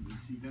frequency to this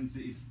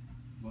frequency is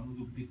one of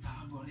the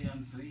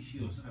Pythagorean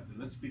ratios.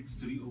 Let's pick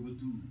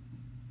 3/2.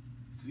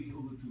 3/2.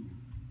 Okay.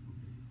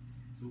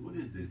 So what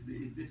is this?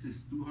 This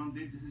is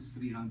 200, this is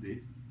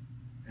 300,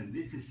 and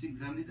this is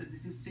 600, and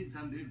this is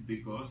 600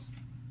 because,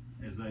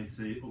 as I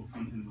say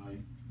often in my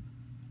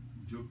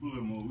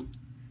jocular mode,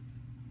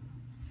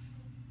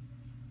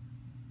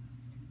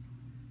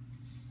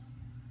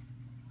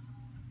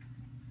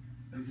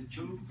 there's a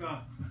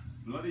Chaloupka,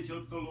 Vladi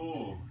Chaloupka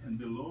law, and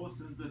the law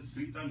says that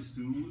 3 times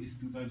 2 is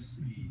 2 times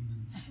 3.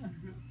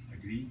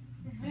 Agree?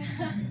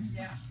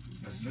 Yeah.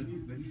 But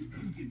when you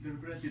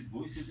interpret it,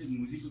 voice it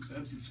in musical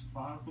terms, it's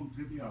far from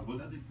trivial. What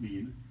does it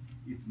mean?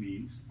 It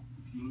means,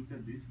 if you look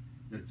at this,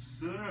 that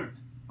third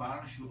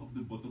partial of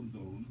the bottom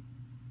tone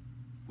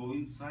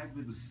coincide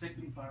with the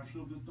second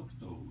partial of the top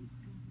tone.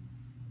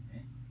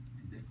 Okay?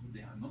 And therefore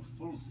they are not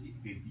false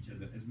against each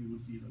other, as we will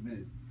see in a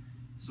minute.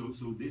 So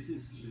this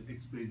is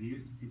explained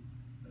here. See,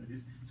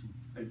 this. So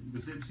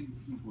the same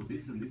thing for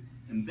this and this,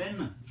 and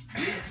then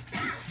this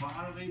is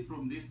far away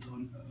from this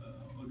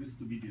or this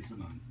to be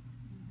dissonant.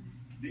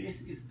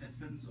 This is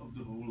essence of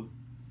the whole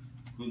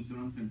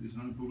consonance and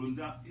dissonance problem.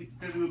 There are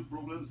incredible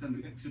problems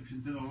and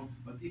exceptions and all,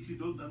 but if you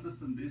don't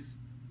understand this,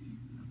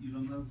 you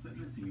don't understand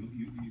anything.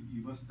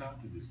 You must start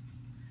with this.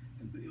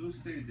 And to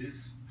illustrate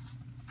this,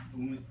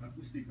 only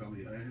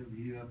acoustically, I have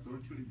here a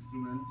torture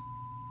instrument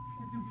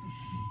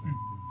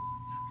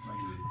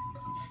like this.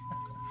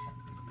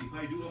 If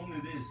I do only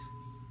this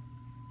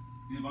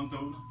is one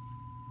tone,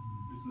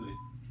 isn't it?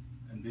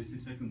 And this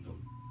is second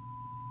tone.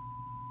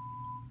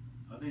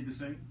 Are they the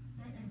same?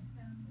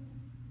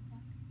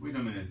 Wait a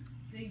minute.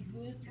 They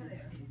would.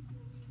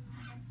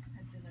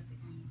 That's an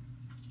E.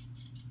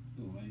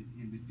 Oh,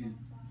 in between.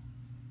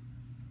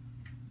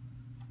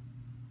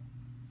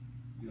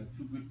 You are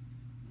too good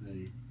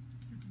today.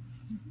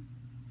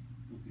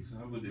 Okay, so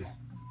how about this?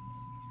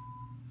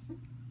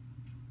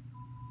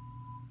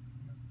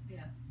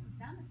 Yeah.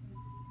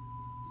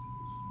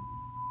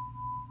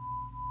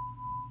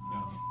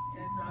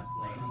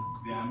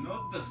 They are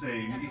not the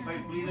same. If I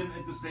play them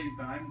at the same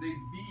time, they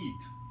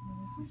beat.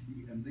 You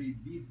see, and they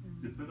beat.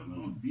 The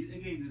phenomenon of beat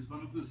again. This is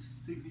one of the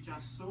things which are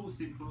so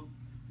simple.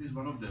 This is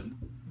one of them.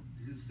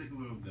 This is the second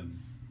one of them.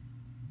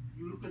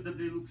 You look at them,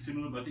 they look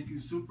similar, but if you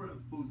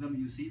superimpose them,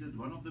 you see that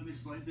one of them is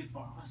slightly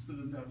faster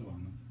than the other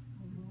one.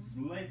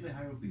 Slightly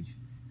higher pitch.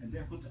 And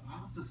therefore,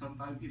 after some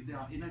time, if they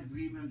are in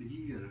agreement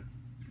here,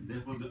 and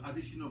therefore the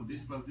addition of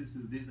this plus this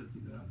is this,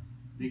 etc.,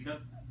 they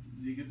get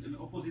an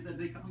opposite and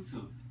they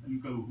cancel. And you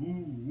go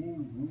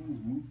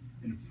whoo,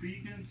 and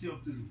frequency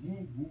of this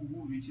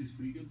whoo, which is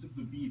frequency of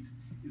the beats,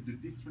 is the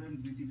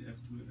difference between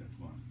F2 and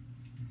F1.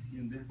 See,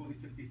 and therefore,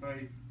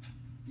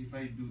 if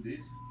I do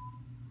this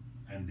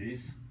and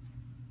this,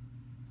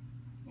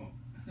 oh,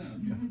 I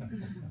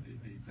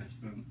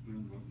touched the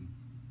wrong button.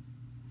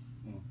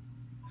 Oh.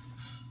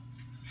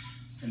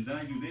 And then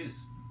I do this.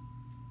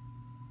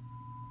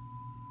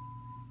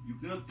 You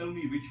cannot tell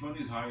me which one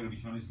is higher,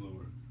 which one is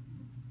lower.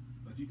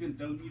 But you can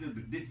tell me that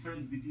the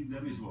difference between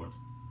them is what?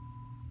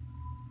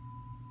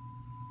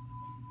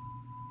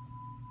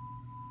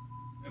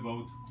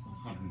 About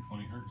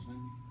 120 hertz, maybe?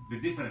 the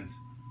difference.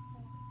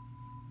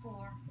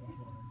 4.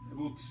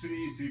 About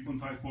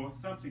 3.5, 4,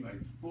 something like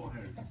 4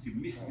 hertz. It's a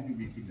mystery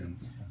between them.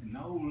 And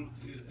now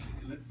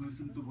let's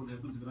listen to what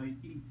happens when I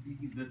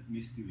increase that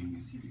mistering,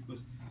 you see,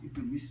 because if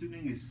the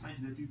mistering is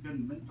such that you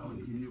can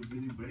mentally, in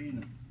your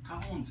brain,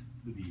 count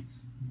the beats,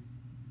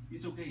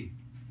 it's okay.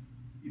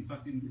 In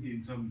fact,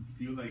 in some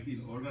field like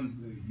in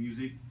organ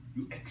music,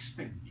 you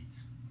expect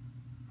beats.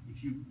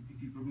 If you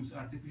produce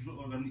artificial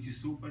organ which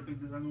is so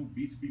perfect that there are no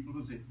beats, people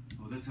will say,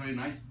 oh, that's very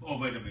nice. Oh,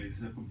 wait a minute,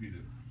 it's a computer.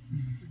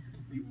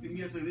 You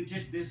immediately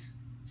reject this,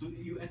 so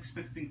you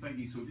expect things like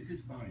this. So this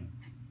is fine,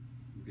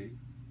 okay?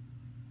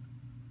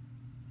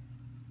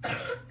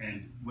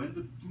 And when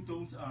the two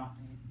tones are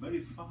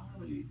very far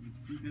away with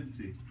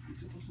frequency,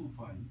 it's also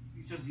fine.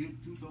 You just hear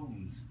two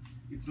tones.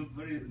 It's not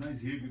very nice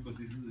here because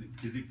this is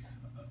a physics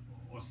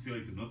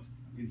oscillator, not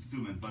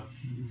instrument, but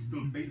it's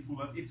still painful,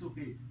 but it's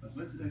okay. But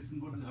let's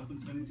listen what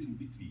happens when it's in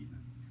between.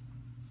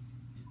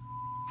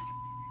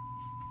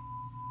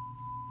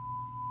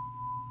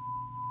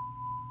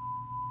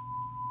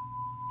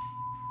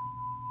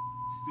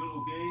 Still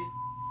okay?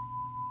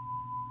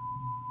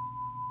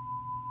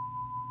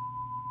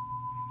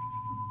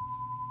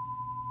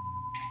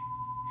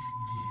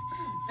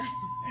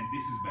 And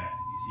this is bad,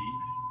 you see?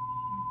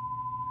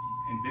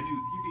 And then you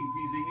keep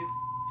increasing it.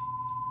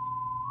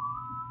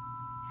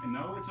 And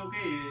now it's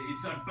okay.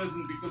 It's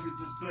unpleasant because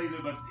it's a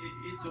slider, but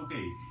it's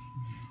okay.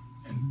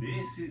 And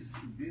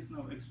this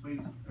now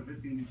explains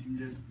everything which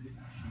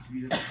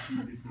we have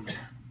seen before.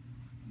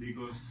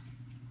 Because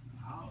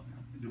how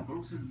the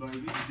process by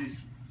which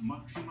this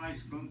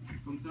maximized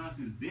contrast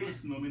is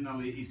this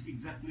nominally is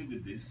exactly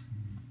with this.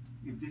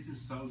 If this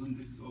is 1000,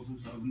 this is also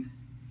 1000,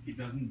 it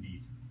doesn't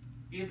beat.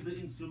 If the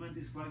instrument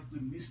is slightly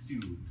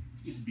mistuned,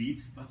 it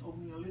beats, but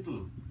only a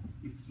little.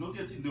 It's not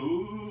yet in the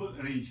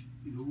range,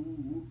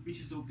 which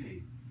is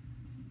okay.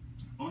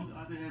 On the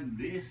other hand,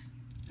 this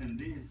and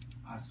this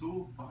are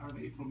so far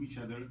away from each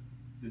other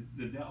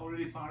that they're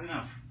already far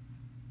enough.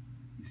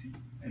 You see,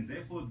 and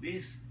therefore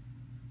this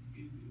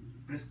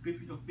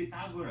prescription of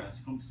Pythagoras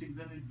from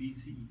 600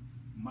 BC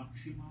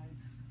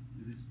maximizes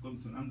this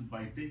consonance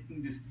by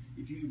taking this.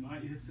 If you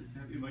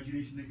have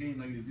imagination again,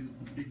 like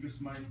the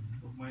figures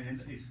of my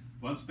hand is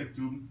one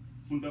spectrum,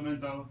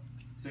 fundamental,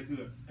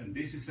 secular, and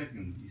this is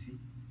second. You see.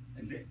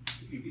 And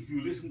if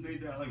you listen to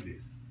it, they are like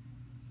this.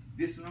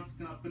 Dissonance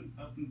can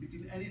happen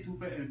between any two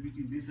pairs,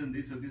 between this and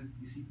this,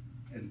 you see.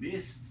 And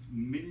this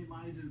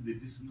minimizes the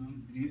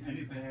dissonance between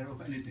any pair of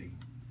anything.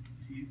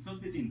 You see, it's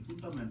not between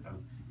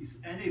fundamentals. It's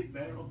any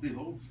pair of the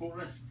whole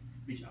forest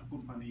which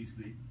accompanies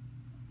the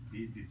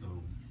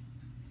tone.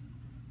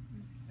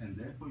 And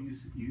therefore you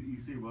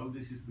say, well,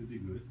 this is pretty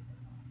good,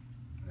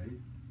 right?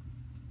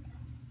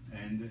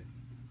 And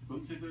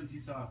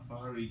consequences are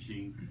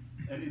far-reaching.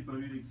 Any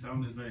periodic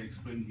sound, as I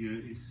explained here,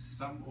 is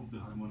sum of the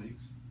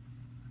harmonics.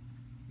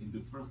 In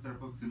the first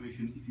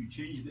approximation, if you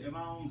change the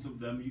amounts of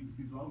them, you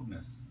increase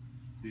loudness.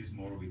 There's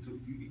more of it. So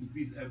if you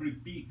increase every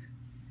peak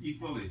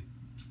equally,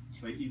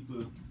 by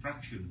equal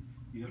fraction,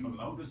 you have a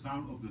louder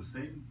sound of the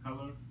same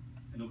color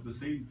and of the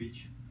same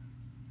pitch.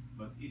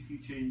 But if you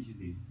change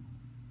the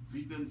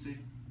frequency,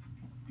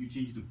 you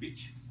change the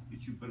pitch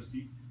which you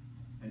perceive,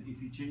 and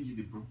if you change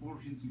the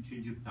proportions, you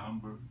change the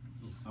timbre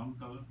of sound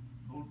color.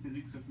 Whole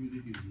physics of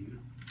music is here.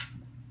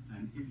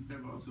 And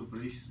intervals of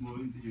very small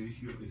integer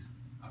ratio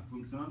are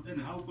consonant.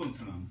 And how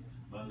consonant?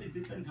 Well, it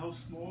depends how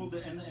small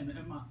the N and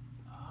M are.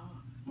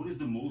 What is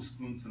the most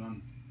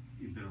consonant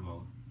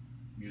interval?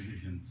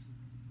 Musicians.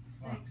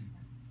 Sixth.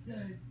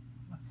 Third.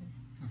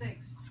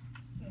 Sixth.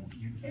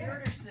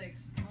 Third or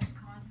sixth? Most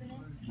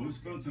consonant?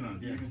 Most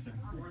consonant, yes.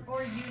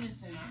 Or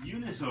unison?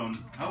 Unison.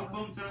 How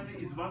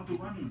consonant is 1 to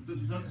 1?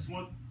 It's not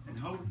small. And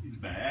how it's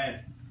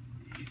bad.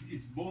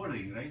 It's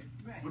boring, right?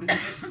 Right. What is the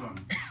next one?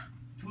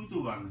 2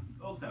 to 1,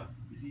 octave.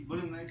 You see, what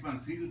is the next one?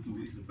 3 to 2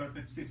 is the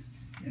perfect fifth.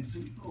 And so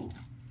you go.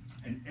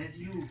 And as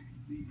you,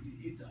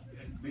 it's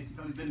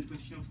basically then a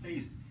question of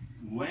taste.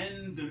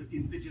 When the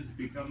integers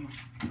become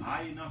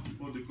high enough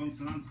for the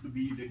consonants to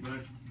be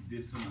declared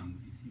dissonant,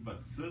 you see,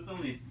 but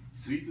certainly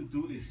 3 to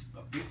 2 is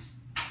a fifth,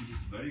 which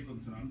is very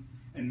consonant,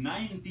 and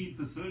 19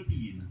 to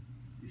 13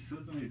 is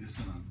certainly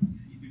dissonant, you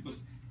see,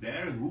 because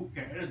there, who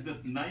cares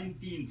that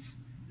 19th,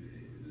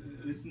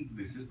 listen to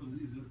this, it's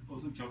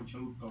also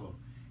Chaloupka.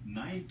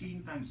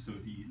 19 times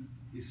 13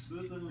 is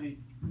certainly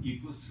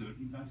equals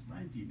 13 times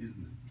 19,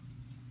 isn't it?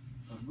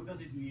 What does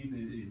it mean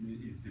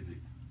in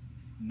physics?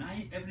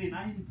 Every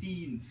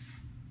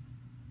 19th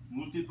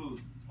multiple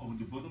of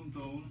the bottom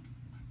tone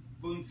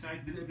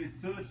coincides with every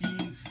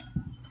 13th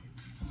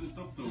of the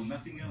top tone,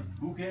 nothing else.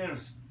 Who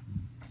cares?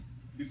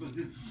 Because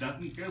this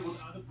doesn't care what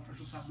other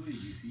partials are doing,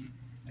 you see?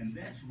 And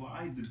that's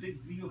why the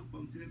degree of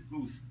consonance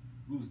goes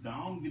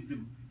down with the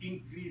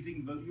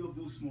increasing value of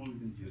those small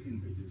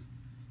integers.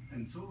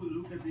 And so we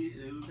look at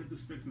the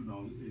spectrum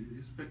now.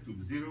 The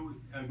spectrum 0,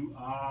 I do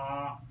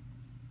ah.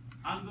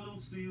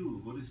 Unbeknownst to you,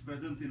 what is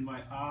present in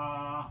my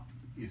ah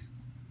is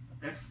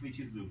F, which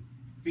is the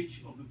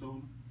pitch of the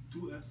tone,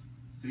 2F,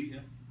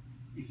 3F.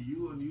 If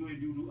you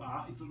do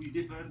ah, it will be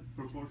different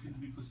proportions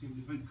because you have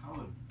different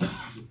color.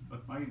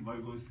 But my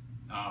voice,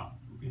 ah,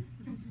 okay.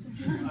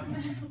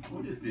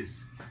 What is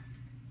this?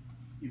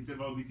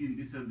 Interval between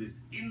this and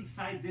this.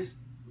 Inside this,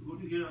 what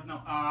do you hear right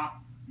now?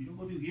 Ah. You know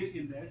what you hear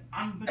in there?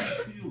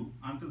 Unbeknownst to you,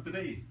 until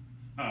today.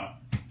 Ah.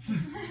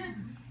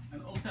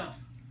 An octave.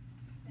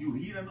 You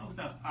hear an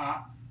octave.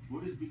 Ah.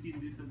 What is between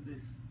this and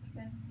this?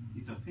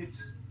 It's a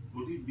fifth.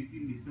 What is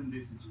between this and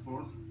this? It's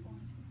fourth.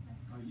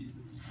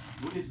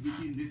 What is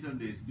between this and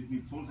this?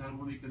 Between fourth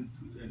harmonic and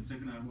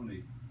second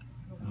harmonic?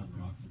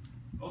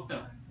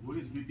 Octave. What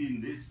is between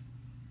this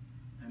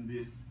and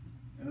this?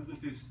 Another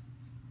fifth.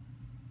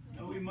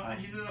 Now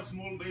imagine that a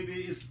small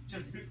baby is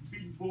just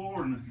being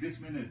born this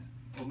minute,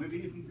 or maybe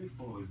even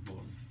before it's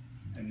born.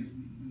 And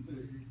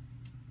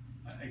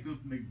I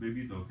could make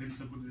baby talk. Can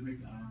somebody make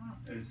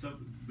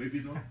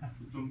baby talk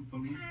for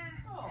me?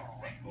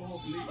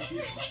 Oh,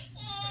 please.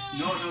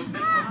 No, that's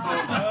not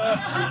talk.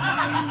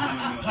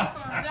 No.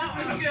 That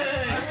was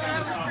good.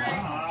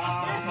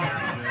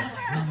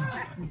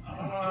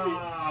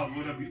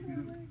 What a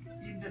beautiful.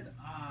 In that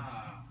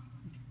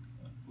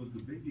what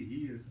the baby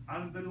hears,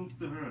 unbeknownst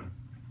to her,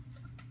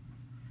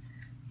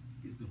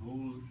 is the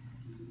whole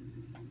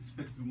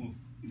spectrum of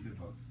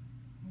intervals.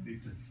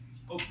 It's an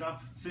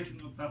octave,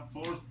 second octave,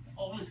 fourth,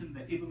 all is in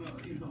there, even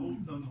in the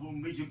whole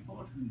major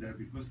chords in there,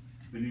 because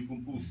when you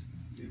compose,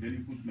 then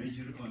you put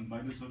major and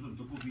minor chord on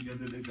top of each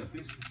other, there's a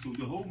fifth. So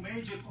the whole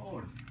major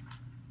chord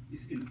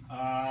is in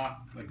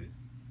like this.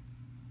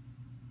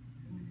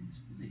 And this is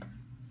physics.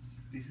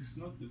 This is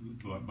not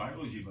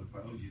biology, but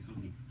biology is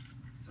only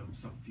some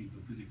subfield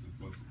of physics, of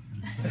course.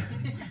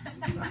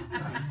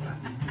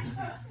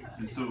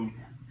 And so,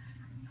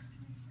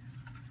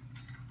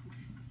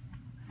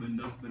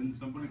 when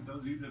somebody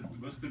tells you that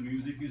Western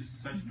music is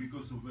such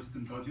because of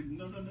Western culture,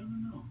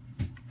 no.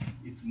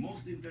 It's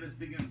most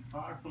interesting and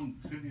far from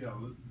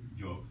trivial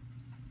job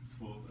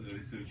for a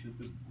researcher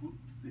to put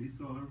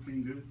his or her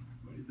finger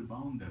where is the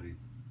boundary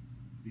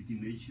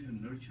between nature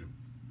and nurture.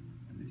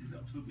 And this is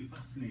absolutely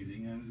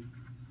fascinating and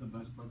it's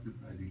sometimes quite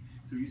surprising.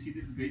 So you see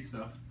this great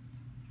stuff,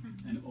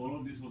 and all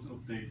of this was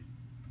obtained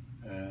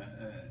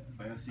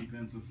by a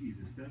sequence of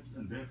easy steps,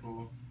 and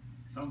therefore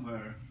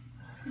somewhere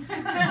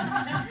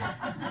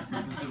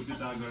Professor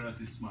Pythagoras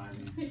is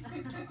smiling.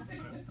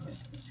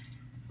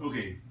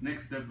 Okay,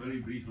 next step very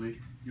briefly.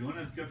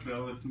 Johannes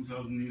Kepler,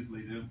 2,000 years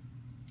later,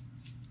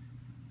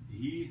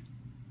 he,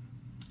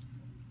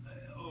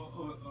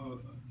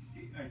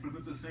 I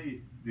forgot to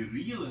say, the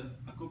real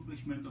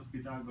accomplishment of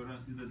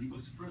Pythagoras is that he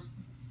was first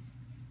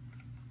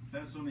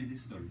person in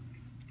history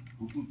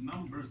who put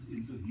numbers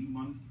into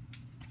human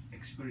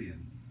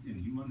experience,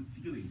 in human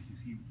feelings. You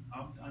see,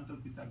 until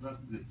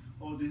Pythagoras said,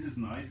 oh, this is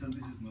nice and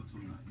this is not so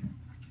nice.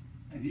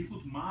 And he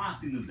put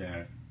math in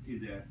there.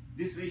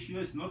 This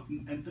ratio is not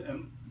n to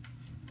m.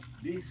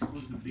 This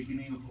was the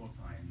beginning of all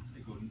science,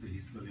 according to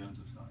historians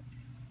of science.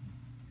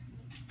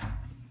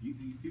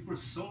 People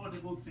thought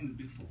about things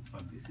before,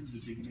 but this is the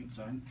beginning of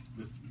science,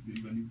 but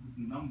when you put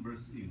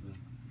numbers in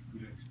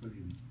your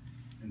experience.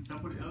 And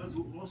somebody else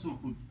who also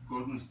put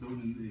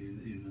cornerstone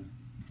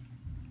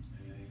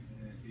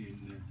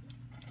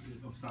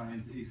of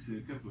science is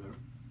Kepler.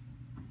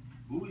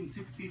 who in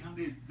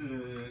 1600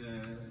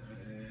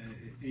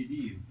 AD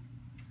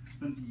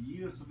spent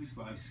years of his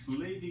life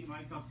slaving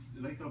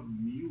like a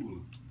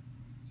mule,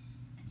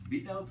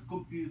 without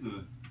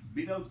computer,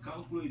 without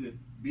calculator,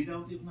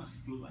 without even a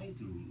slide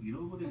rule. You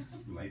know what is a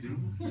slide rule?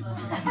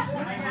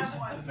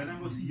 when I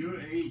was your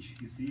age,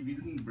 you see, we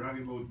didn't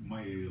brag about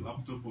my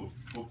laptop or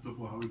laptop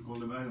or how we call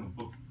them. I don't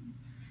know.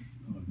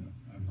 Oh, no,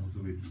 I'm out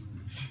of it.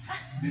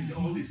 Did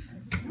all this,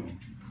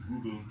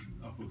 Google,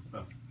 Apple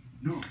stuff.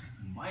 No,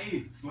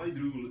 my slide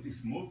rule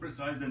is more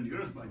precise than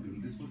your slide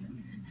rule. This was,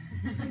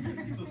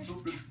 it was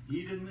so.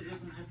 He didn't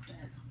even have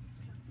that.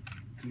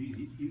 So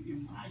you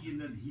imagine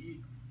that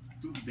he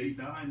took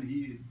data and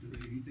he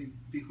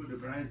took the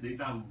price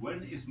data.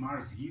 When is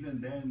Mars here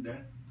and there and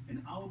there?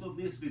 And out of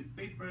this, with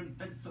paper and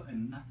pencil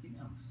and nothing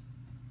else,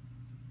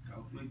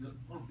 calculate the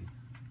orbit.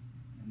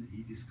 And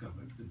he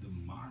discovered that the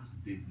Mars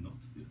did not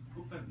fit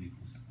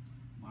Copernicus.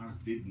 Mars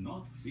did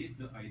not fit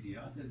the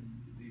idea that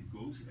it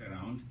goes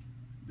around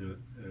the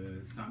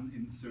sun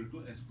in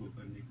circle as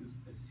Copernicus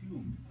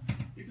assumed.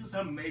 It was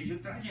a major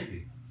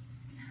tragedy.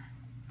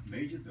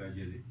 Major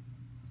tragedy.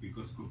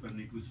 Because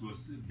Copernicus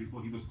was,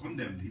 before he was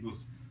condemned, he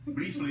was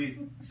briefly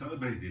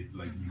celebrated,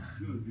 like,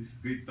 this is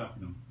great stuff,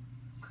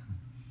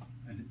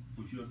 And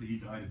for sure he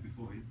died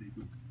before they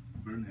could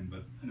burn him,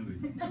 but anyway.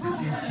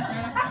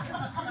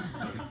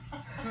 Sorry.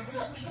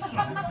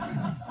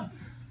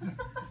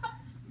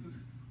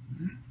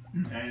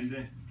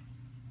 And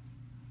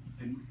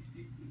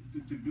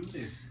to do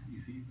this, you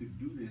see, to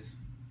do this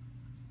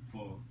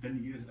for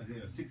 10 years,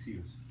 6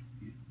 years,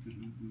 to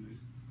do this,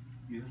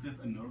 he has that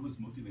enormous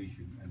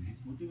motivation, and his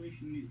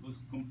motivation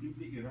was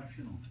completely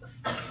irrational.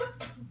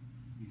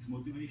 His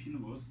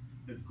motivation was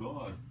that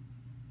God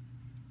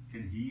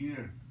can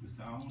hear the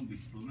sound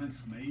which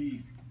planets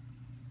make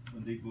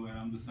when they go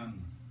around the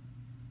sun.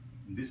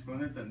 And this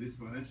planet, and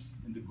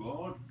the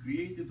God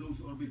created those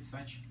orbits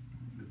such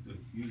that the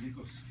music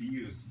of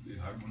spheres, the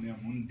harmonia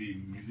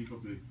mundi, music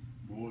of the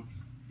world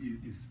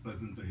is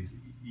pleasant to his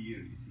ear.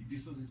 You see,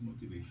 this was his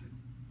motivation.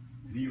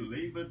 And he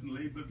labored and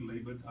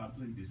labored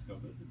until he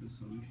discovered that the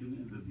solution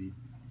is that the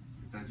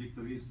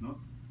trajectory is not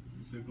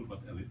a circle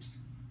but ellipse.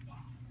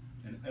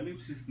 And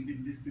ellipse is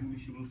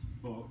indistinguishable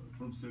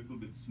from circle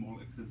with small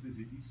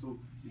eccentricity, so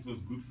it was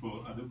good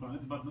for other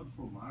planets, but not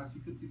for Mars.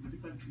 You can see the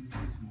difference is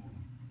very small.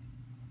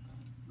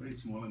 Very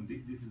small, and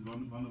this is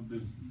one of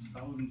the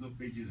thousands of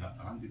pages,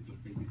 hundreds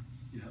of pages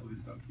in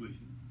this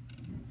calculation.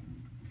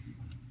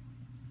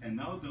 And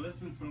now the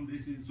lesson from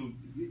this is, so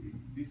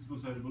this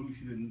was a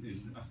revolution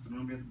in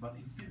astronomy, but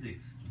in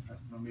physics.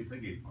 Astronomy is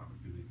again part of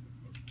physics,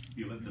 of course.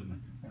 You let them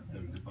have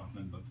their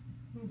department, but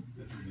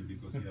that's only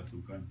because we are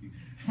so kind people.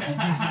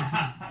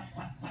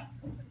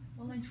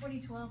 Well, in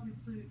 2012,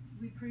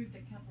 we proved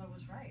that Kepler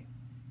was right,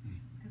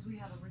 because we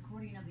have a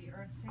recording of the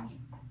Earth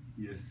singing.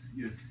 Yes.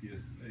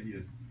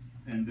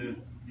 And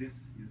yes,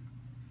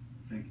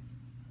 thank you.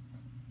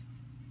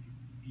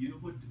 You know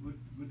what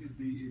is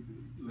the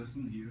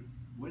lesson here?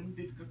 When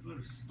did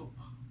Kepler stop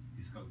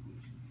his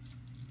calculations?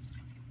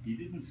 He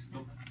didn't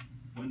stop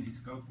when his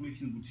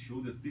calculation would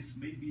show that this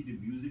may be the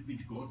music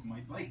which God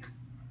might like.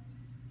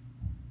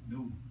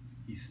 No,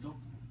 he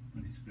stopped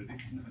when his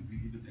prediction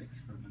agreed with the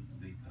experimental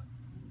data,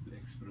 the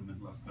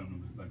experimental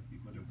astronomers like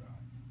Tycho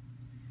Brahe.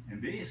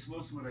 And this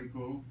was what I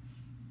call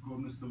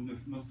cornerstone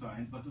of not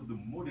science, but of the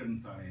modern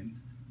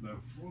science, where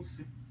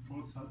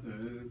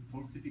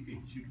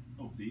falsification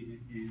of the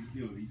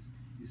theories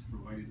is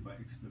provided by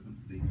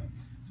experimental data.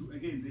 So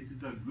again, this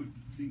is a good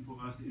thing for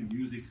us in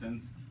music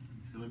sense,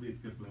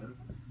 celebrate Kepler.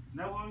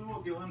 Now what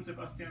about Johann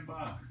Sebastian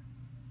Bach?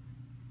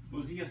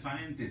 Was he a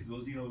scientist?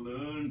 Was he a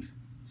learned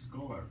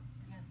scholar?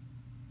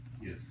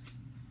 Yes.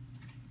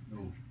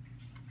 No.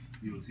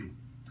 You'll see.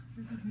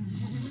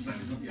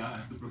 Yeah, I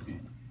have to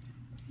proceed.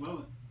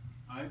 Well,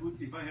 I would,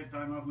 if I had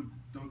time, I would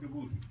talk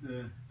about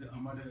the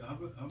Amadeus. How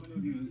many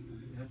of you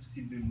have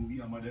seen the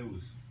movie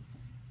Amadeus?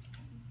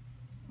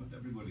 Not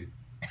everybody.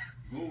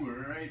 Go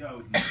right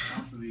out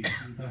after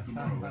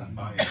tomorrow and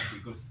buy it,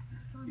 because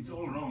it's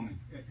all wrong.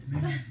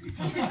 It's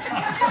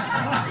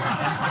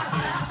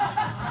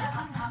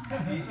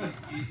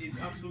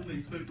absolutely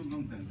historical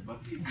nonsense, but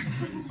it's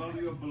an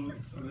invaluable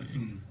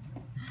lesson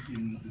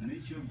in the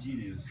nature of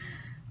genius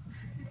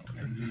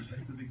and the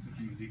aesthetics of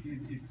music.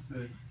 It's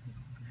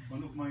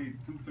one of my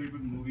two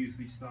favorite movies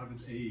which start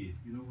with A.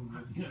 You know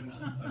what the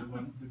other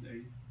one with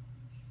A?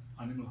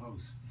 Animal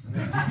House.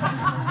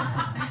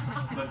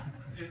 But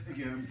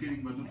again, I'm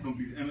kidding, but not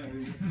completely.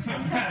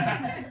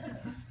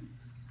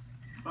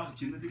 But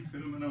genetic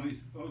phenomenon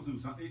is also,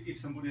 if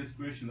somebody has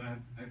questions, I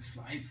have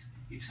slides.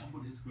 If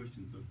somebody has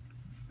questions, so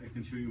I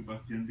can show you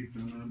about genetic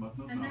phenomenon, but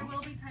not and now. And there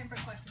will be time for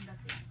questions at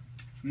the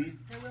end.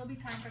 There will be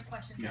time for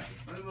questions at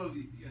the end. Well,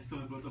 I still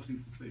have a lot of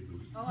things to say. So.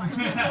 Oh,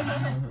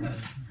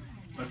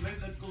 But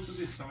let's go to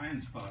the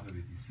science part of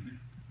it, you see.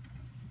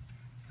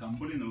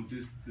 Somebody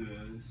noticed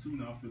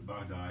soon after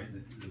Bach died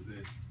that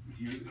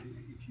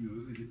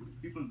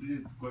people did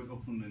it quite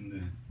often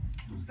in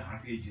those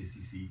dark ages,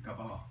 you see,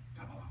 Kabbalah.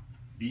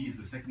 B is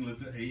the second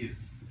letter, A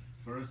is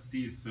first,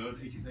 C is third,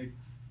 H is eighth.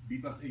 B B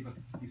plus A plus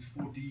is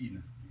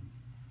 14.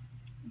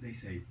 They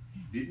say,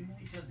 didn't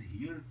I just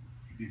hear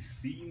the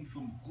scene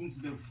from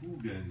Kunst der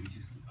Fuge, which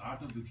is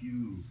Art of the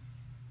Fugue?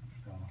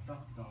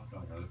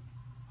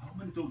 How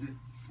many told it?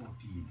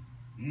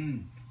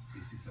 14.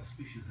 This is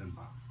suspicious and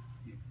Bach.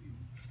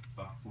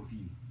 Bach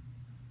 14.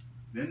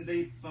 Then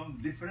they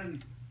found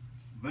different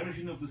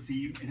version of the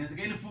theme. It has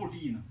again a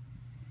 14.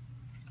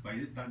 By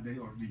the time they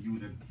already knew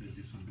that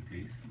this was the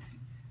case,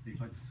 they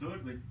find the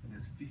third way and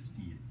has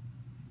 15.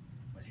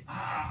 I say,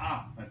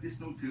 but this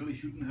note really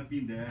shouldn't have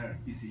been there,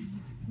 you see.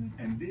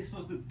 And this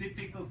was the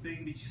typical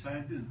thing which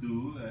scientists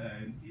do,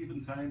 and even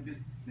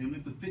scientists, they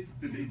need to fit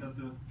the data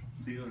to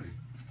theory.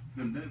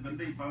 So then when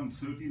they found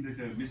 13, they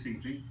said a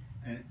missing thing.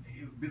 And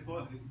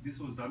before this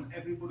was done,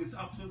 everybody's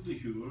absolutely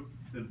sure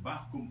that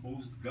Bach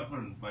composed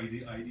governed by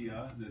the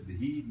idea that the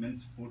he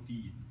means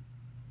 14.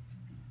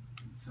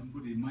 And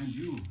somebody, mind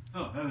you,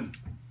 oh heaven,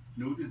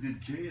 notice that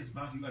J is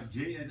Bach, you got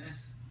J and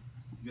S,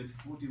 you get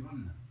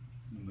 41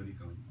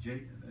 numerically. J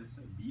and S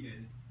and B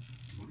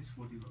A. What is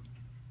 41?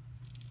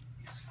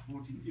 It's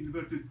 14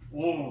 inverted.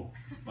 Oh,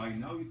 by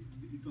now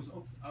it was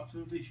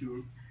absolutely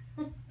sure.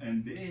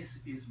 And this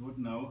is what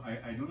now,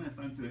 I don't have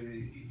time to,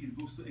 it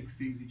goes to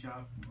extremes which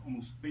are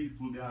almost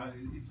painful.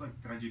 It's like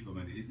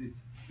tragicomedy.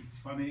 It's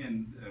funny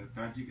and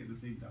tragic at the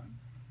same time.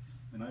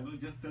 And I will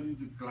just tell you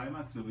the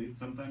climax of it.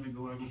 Some time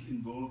ago I was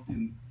involved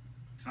in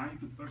trying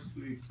to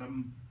persuade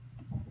some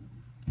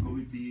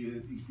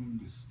committee, including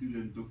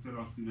the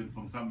doctoral student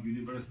from some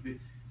university,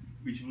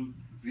 which will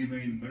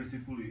remain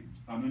mercifully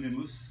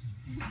anonymous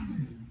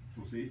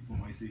for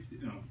my safety.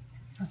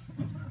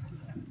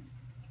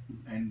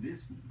 And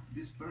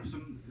this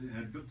person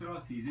had doctoral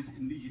thesis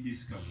in which he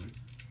discovered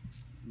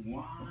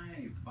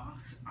why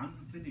Bach's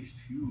unfinished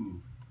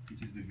fugue,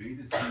 which is the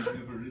greatest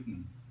thing ever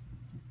written,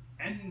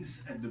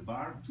 ends at the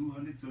bar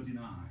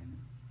 239.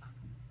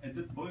 At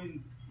that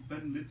point,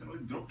 Ben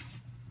literally dropped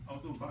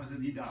out of Bach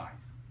and he died.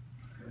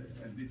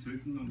 And it's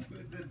written on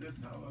that's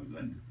how I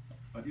went.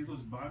 But it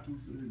was bar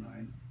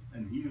 239,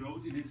 and he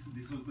wrote in his,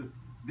 this was the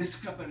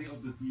discovery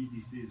of the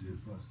PhD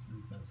thesis.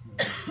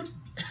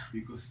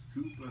 Because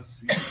 2 plus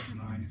 3 plus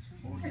 9 is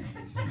 14.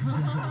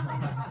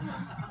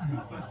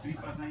 2 plus 3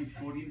 plus 9 is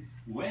 14.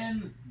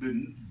 When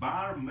the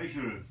bar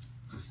measure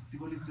was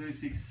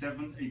 236,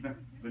 7, 8,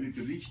 when it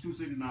reached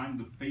 239,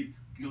 the fate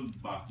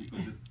killed Bach.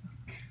 Because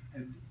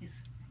and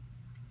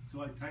so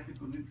I tried to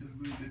convince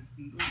everybody that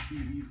don't be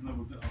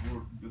reasonable to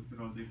our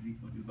doctoral technique,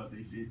 but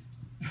they did.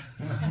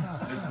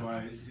 That's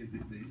why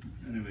they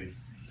anyway.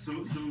 So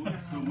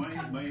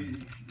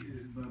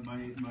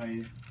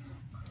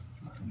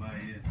my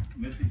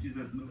message is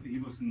that he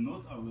was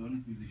not a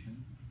learned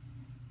musician.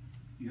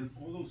 He had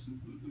all those,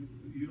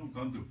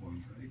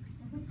 counterpoint, right?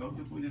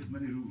 Counterpoint has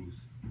many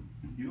rules.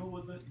 You know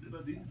what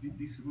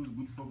these rules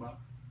good for Bach?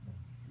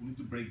 We need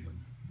to break them.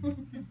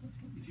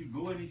 If you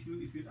go and if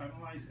you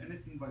analyze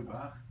anything by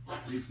Bach,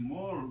 there's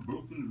more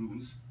broken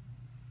rules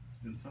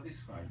than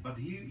satisfied. But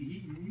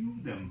he knew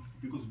them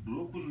because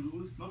broken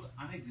rules, not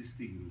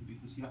unexisting rules,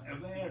 because you are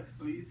aware.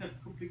 I mean, it's a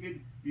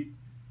complicated.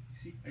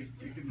 See, I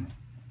can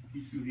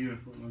keep you here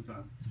for a long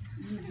time.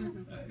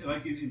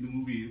 Like in the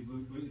movie,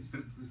 where it's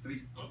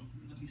straight. Oh,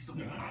 let me stop.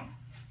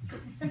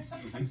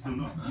 Okay, so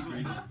no, he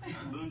was not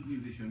a learned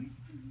musician.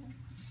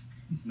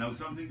 Now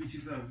something which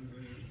is a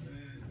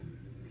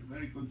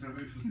very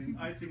controversial thing.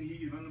 I think he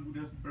even would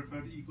have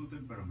preferred equal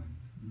temperament.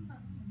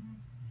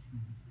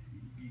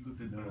 Equal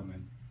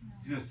temperament.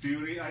 It's a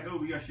theory. I know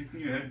we are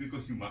shaking your head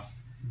because you must.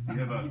 We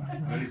have a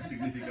very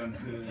significant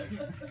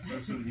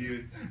person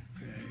here.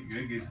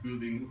 Greg is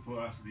building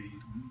for us the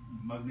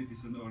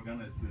magnificent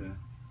organ at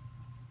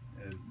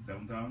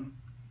downtown.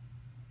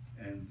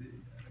 And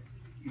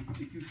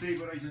if you say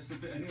what I just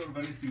said to any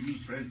organist, you mean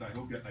friends. I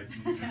hope that I do.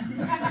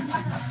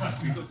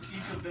 Because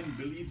each of them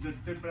believes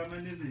that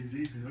temperament in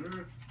his,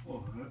 her,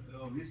 or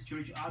his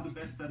church are the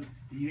best, and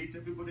he hates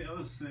everybody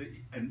else.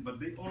 But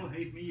they all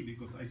hate me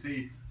because I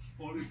say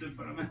all the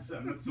temperaments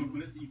are not so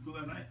good as equal,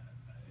 and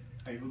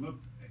I will not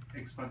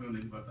expand on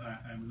it, but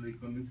I'm really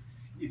convinced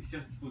it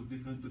just was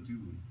different to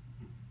tune.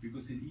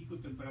 Because in equal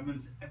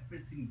temperaments,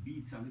 everything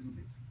beats a little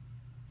bit.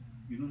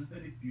 You don't have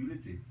any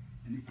purity,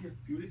 and if you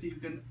have purity, you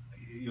can.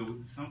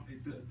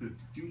 To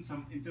tune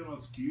some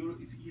intervals pure,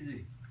 it's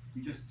easy.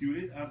 You just tune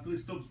it until it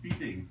stops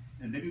beating,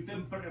 and then you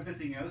temper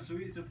everything else, so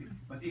it's okay.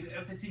 But if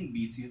everything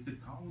beats, you have to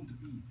count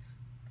beats.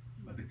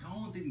 But the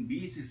counting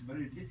beats is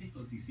very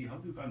difficult. You see, how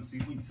do you count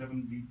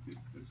 3.7 beats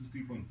to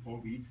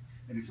 3.4 beats?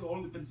 And it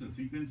all depends on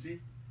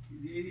frequency.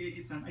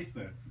 It's a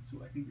nightmare.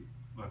 So I think,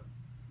 well,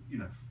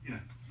 enough.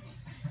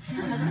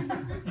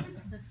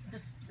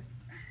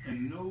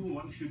 And no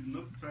one should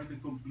not try to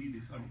complete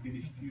this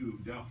unfinished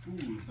fugue. They are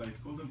fools. I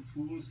call them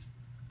fools.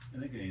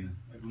 And again,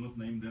 I will not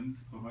name them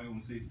for my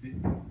own safety.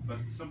 But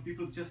some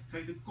people just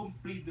try to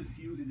complete the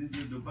fugue,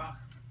 the Bach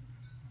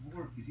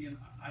work. You see, and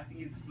I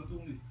think it's not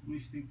only a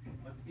foolish thing,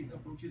 but it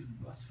approaches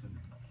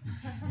blasphemy.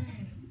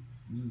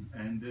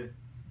 And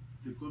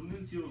To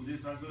convince you of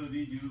this, I will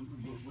read you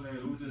what I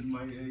wrote in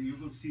my. You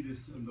will see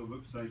this on the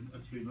website.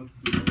 Actually, not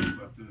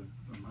tomorrow, but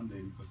on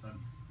Monday, because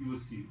you will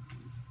see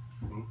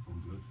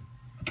from good.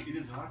 It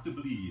is hard to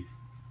believe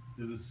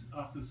that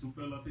after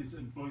superlatives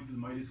employed in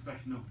my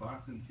discussion of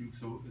Bach and Fugue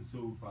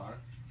so far,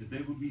 that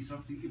there would be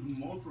something even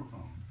more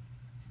profound,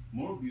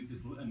 more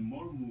beautiful, and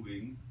more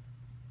moving.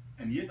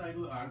 And yet, I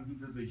will argue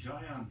that the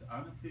giant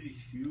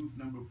unfinished Fugue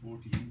number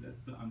 14,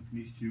 that's the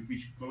unfinished Fugue,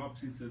 which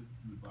collapses at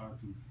the bar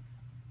to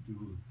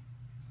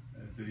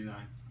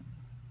 39,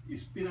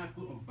 is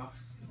pinnacle of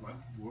Bach's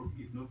work,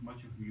 if not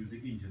much of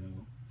music in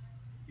general.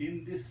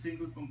 In this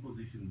single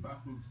composition,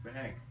 Bach looks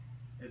back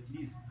at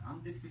least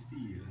 150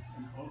 years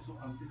and also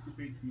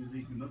anticipates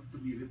music not to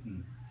be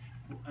written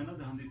for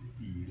another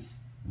 150 years.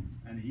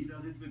 And he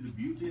does it with the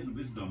beauty and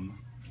wisdom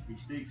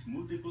which takes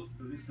multiple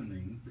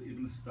listening to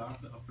even start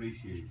to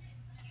appreciate.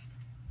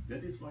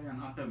 That is why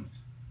an attempt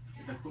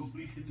at a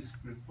completion is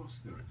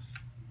preposterous.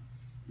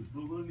 The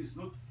problem is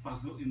not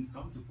puzzle in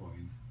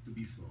counterpoint to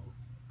be solved,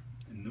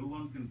 and no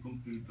one can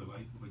complete the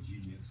life of a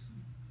genius.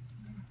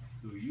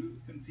 So you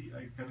can see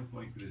I kind of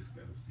like this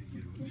kind of thing,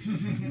 you know,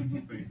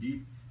 very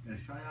deep. And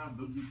Shaya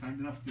will be kind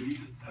enough to read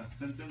a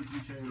sentence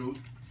which I wrote.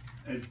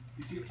 And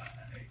you see,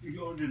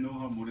 you already know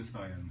how modest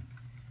I am,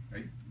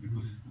 right?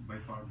 Because by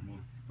far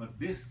more. But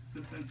this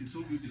sentence is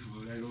so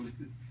beautiful. I wrote it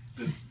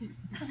that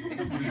it's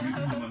so very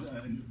beautiful,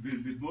 and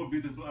with more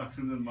beautiful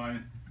accent than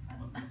mine,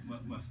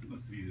 must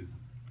read it.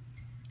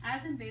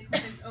 As in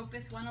Beethoven's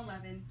Opus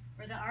 111,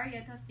 where the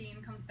Arietta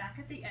theme comes back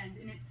at the end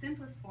in its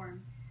simplest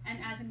form, and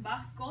as in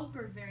Bach's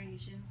Goldberg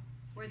variations,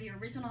 where the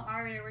original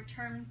aria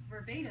returns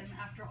verbatim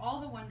after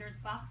all the wonders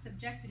Bach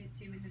subjected it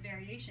to in the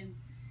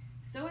variations,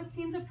 so it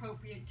seems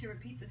appropriate to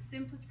repeat the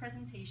simplest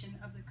presentation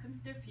of the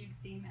Kunst der Fugue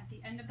theme at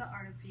the end of the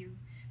Art of Fugue,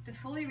 to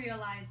fully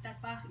realize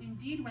that Bach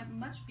indeed went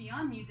much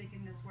beyond music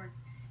in this work.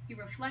 He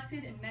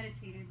reflected and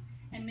meditated,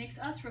 and makes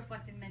us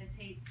reflect and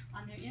meditate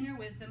on the inner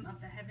wisdom of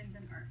the heavens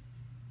and earth.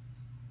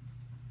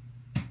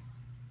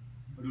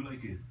 I do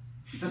like it.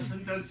 It's a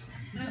sentence.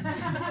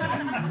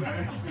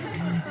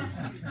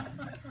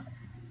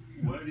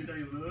 Where did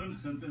I learn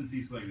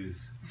sentences like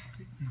this?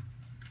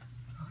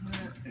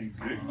 And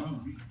Greg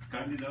will be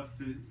kind enough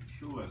to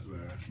show us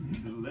where.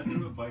 The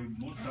letter by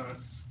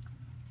Mozart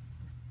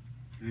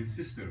to his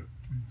sister.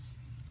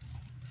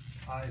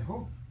 I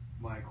hope,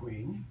 my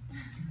queen,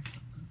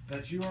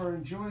 that you are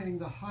enjoying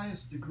the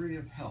highest degree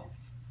of health,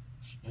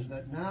 and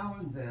that now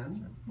and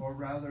then, or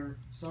rather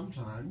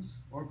sometimes,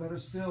 or better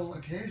still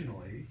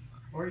occasionally,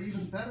 or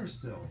even better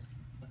still,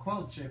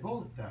 qualche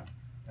volta,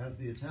 as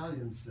the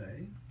Italians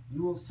say,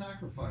 you will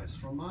sacrifice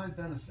for my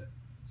benefit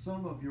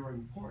some of your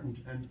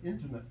important and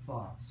intimate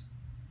thoughts,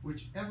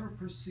 which ever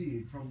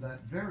proceed from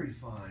that very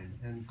fine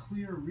and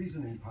clear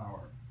reasoning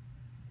power,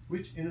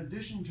 which in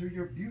addition to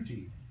your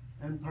beauty,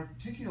 and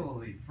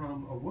particularly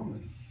from a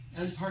woman,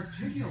 and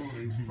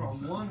particularly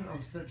from one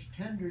of such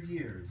tender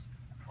years,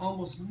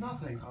 almost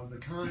nothing of the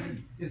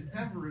kind is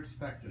ever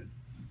expected.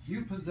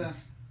 You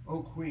possess,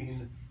 O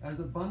Queen, as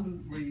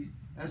abundantly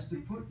as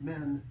to put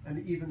men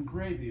and even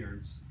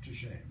graybeards to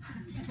shame.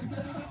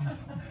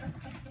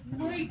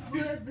 My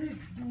brothers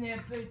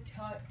never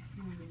taught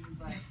me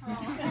like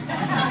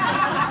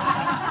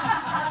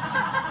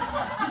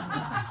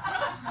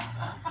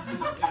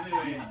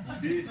Anyway,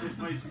 this was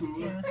my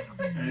school,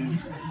 and you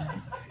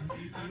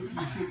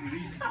should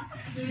read.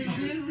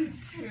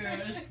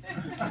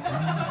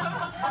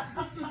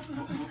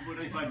 What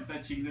I find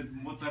touching, that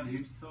Mozart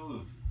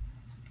himself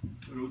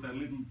wrote a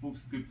little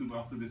postscriptum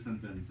after the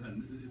sentence,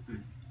 and to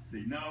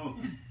say, now,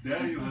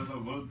 there you have a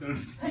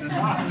Walter's sentence.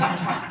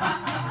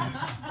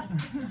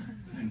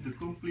 And to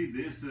complete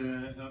this,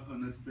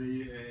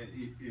 honestly,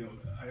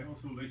 I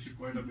also lecture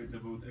quite a bit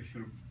about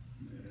Escher,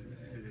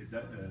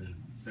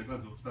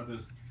 Douglas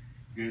Hofstadter's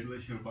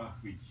Gesellscher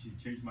Bach, which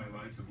changed my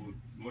life about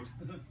what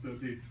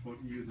 30,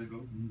 40 years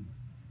ago.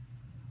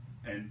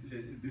 And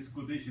this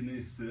quotation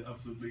is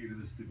absolutely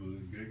irresistible.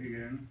 Greg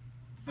again.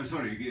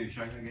 Sorry,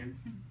 Shaya again.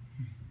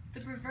 The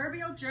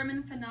proverbial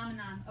German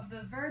phenomenon of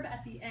the verb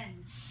at the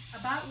end,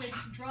 about which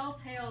droll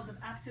tales of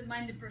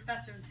absent-minded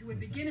professors who would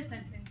begin a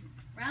sentence,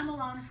 ramble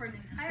on for an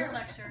entire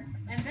lecture,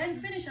 and then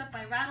finish up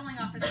by rattling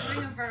off a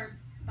string of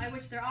verbs by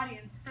which their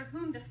audience, for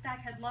whom the stack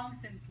had long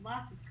since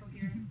lost its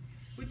coherence,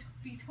 would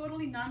be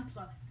totally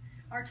nonplussed,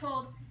 are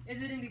told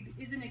is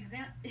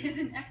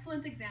an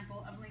excellent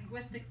example of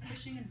linguistic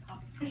pushing and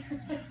popping.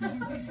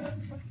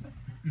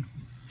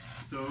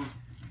 So,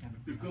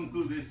 to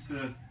conclude this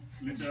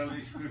literal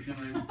excursion,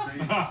 I would say,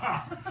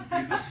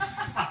 this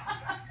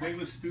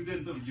famous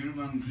student of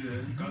German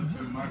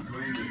culture, Mark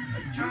Twain, a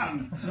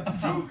German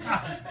joke.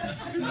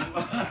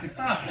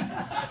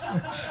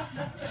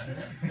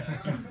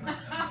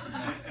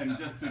 And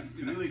just to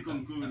really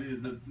conclude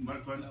is that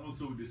Mark Twain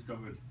also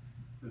discovered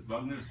that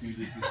Wagner's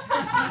music is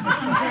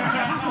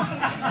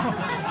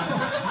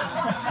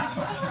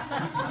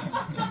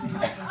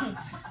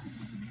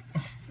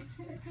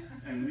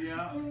and we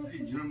Bohemia,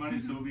 in Germany,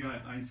 so we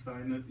are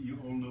Einstein. You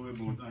all know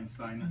about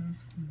Einstein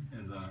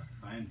as a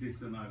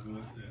scientist, and I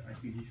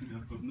think he should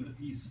have gotten at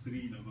least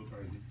 3 Nobel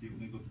Prizes. He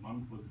only got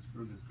 1 for this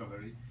first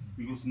discovery.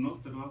 It was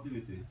not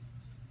relativity,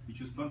 it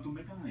was quantum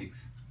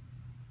mechanics,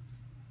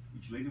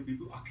 which later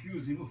people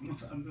accuse him of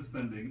not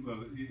understanding.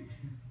 Well,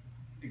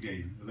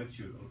 again, a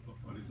lecture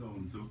on its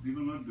own, so we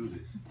will not do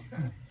this.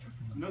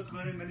 Not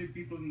very many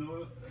people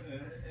know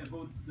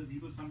about that he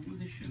was a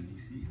musician,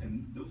 you see,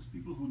 and those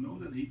people who know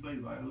that he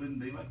played violin,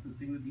 they like to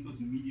think that he was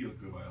a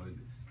mediocre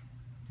violinist.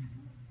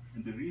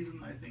 And the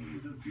reason, I think,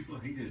 is that people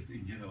hate it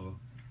in general.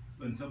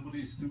 When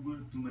somebody is too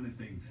good at too many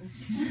things,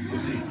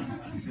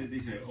 they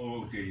say,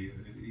 oh, okay,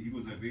 he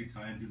was a great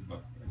scientist,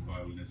 but as a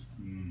violinist,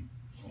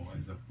 or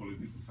as a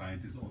political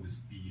scientist, all this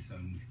peace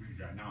and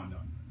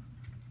no.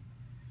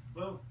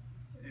 Well,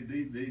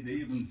 they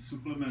even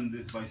supplement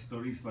this by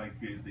stories like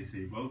they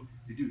say, well,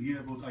 did you hear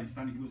about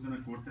Einstein? He was in a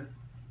quartet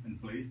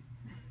and played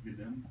with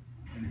them,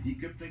 and he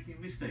kept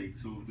making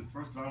mistakes. So the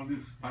first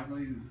violinist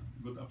finally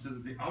got upset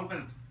and said,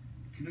 Albert,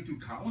 can you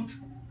count?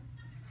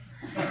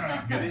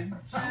 Get it?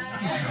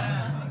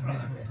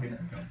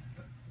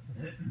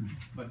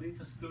 But there's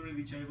a story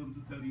which I want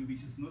to tell you,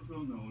 which is not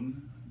well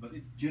known, but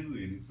it's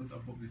genuine. It's not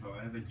apocryphal.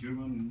 I have a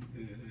German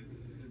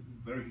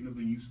version of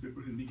the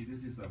newspaper in which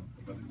this is up,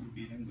 but it will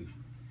be in English.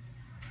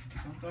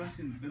 Sometimes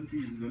in the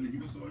 20s, when he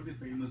was already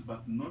famous,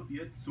 but not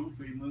yet so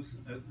famous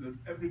that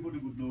everybody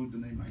would know the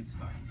name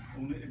Einstein.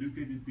 Only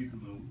educated people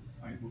know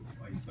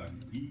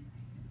Einstein. He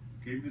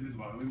came with his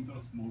violin to a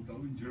small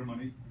town in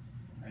Germany,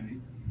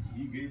 and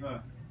he gave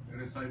a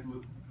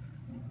recital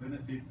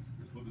benefit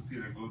for the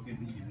synagogue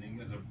in the evening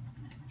as a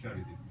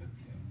charity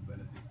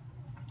benefit.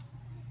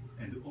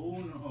 And the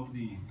owner of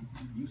the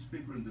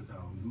newspaper in the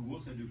town, who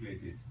was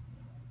educated,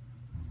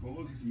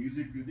 called his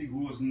music critic,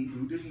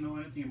 who didn't know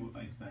anything about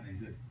Einstein. He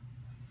said,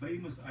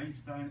 famous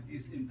Einstein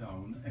is in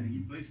town and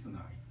he plays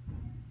tonight.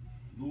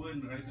 Go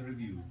and write a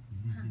review.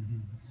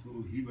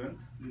 So he went,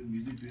 the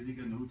music critic,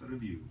 and wrote a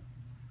review.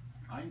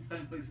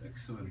 Einstein plays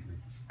excellently.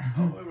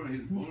 However,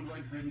 his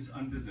worldwide fame is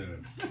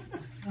undeserved.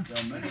 There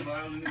are many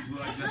violinists who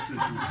are just as good.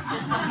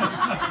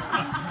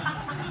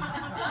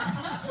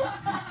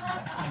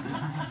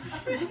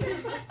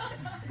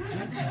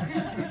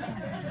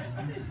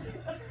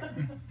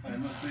 I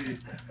must say,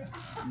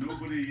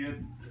 nobody yet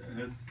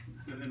has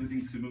said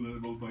anything similar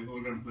about my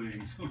organ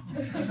playing.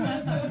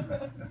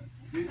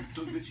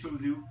 So this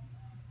shows you,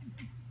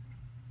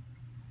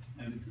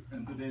 and it's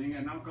entertaining.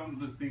 And now comes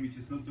the thing which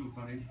is not so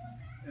funny.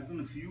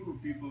 Even fewer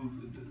people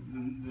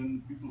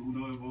than people who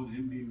know about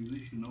him being a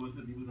musician know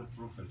that he was a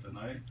prophet. And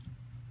I,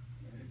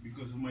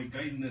 because of my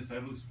kindness, I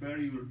will spare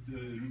you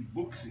read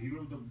books. He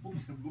wrote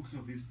books and books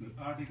of his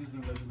articles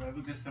and letters. I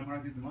will just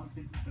summarize it in one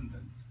simple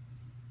sentence.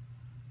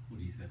 What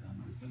he said,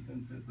 and the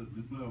sentence says that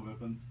nuclear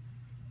weapons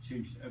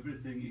changed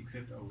everything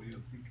except our way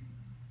of thinking.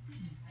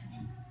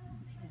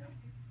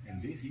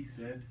 And this he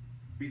said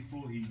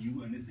before he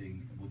knew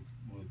anything about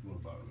molecular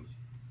biology.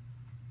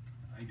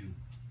 I do.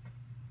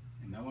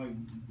 And now I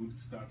would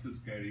start to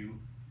scare you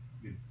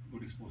with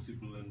what is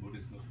possible and what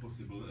is not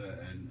possible,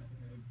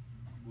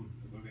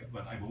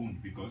 but I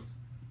won't, because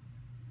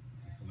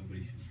it's a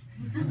celebration.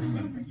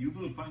 But you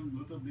will find a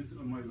lot of this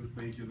on my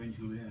webpage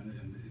eventually,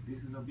 and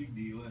this is a big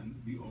deal, and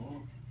we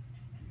all.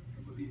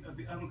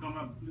 I will come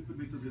up a little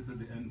bit to this at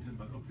the end,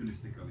 but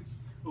optimistically.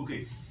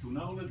 Okay, so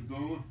now let's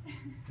go.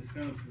 It's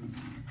kind of.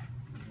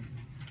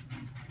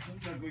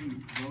 We are going to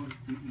go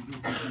into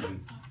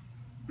conclusions.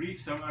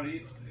 Brief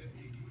summary.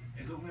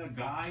 It's only a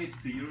guide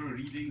to your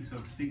readings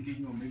of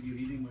thinking, or maybe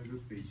reading my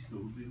webpage, so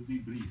it will be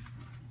brief.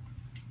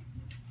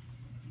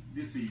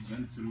 This we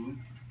went through.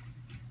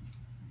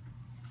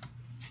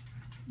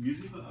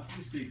 Musical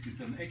acoustics is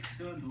an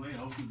excellent way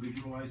how to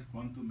visualize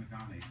quantum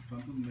mechanics.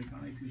 Quantum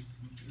mechanics is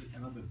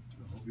another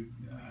hobby.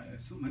 I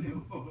have so many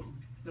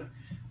hobbies,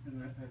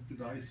 and I have to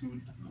die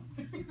soon.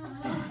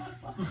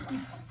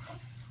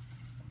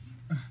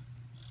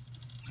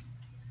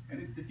 And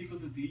it's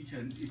difficult to teach,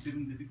 and it's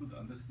even difficult to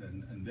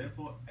understand, and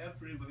therefore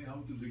every way how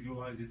to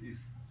visualize it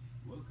is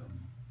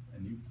welcome.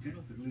 And you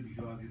cannot really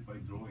visualize it by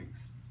drawings,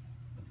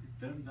 but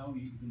it turns out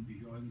you can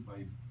visualize it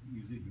by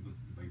music because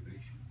it's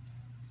vibration.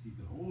 See,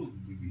 the whole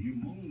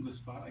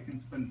humongous part, I can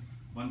spend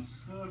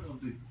 1/3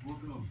 of the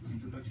quarter of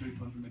introductory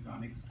quantum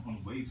mechanics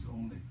on waves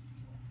only,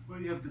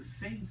 where you have the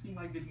same thing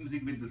like the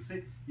music with the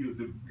same,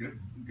 the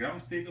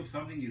ground state of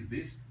something is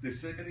this, the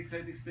second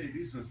excited state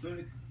is, the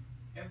third.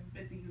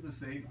 Everything is the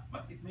same,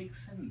 but it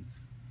makes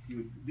sense.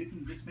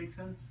 Didn't this make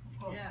sense? Of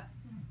course. Yeah.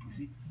 You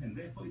see, and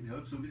therefore it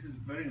helps. So this is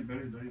very,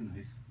 very, very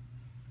nice.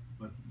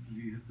 But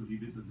we have to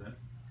leave it at that.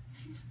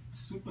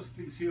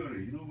 Superstring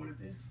theory, you know what it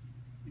is?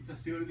 It's a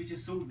theory which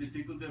is so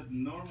difficult that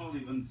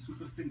normally when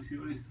superstring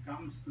theorist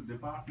comes to the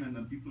department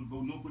and people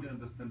go, nobody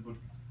understands what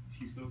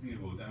she's talking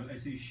about. I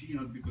say she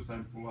not because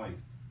I'm polite,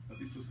 but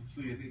it was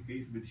actually a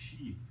case with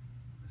she.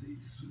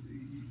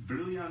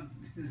 Brilliant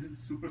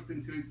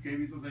superstring theorist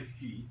came, it was a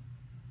she.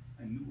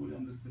 And nobody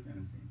understood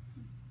anything.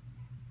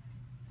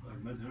 So I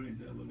met her in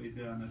the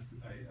elevator, and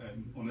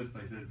I'm honest,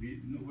 I said,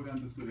 nobody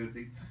understood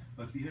anything,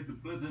 but we had the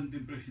pleasant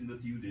impression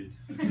that you did.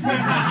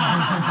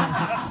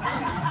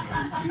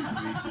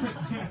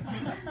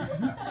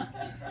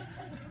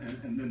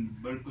 and then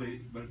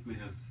Berkeley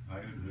has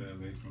hired her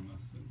away from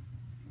us, so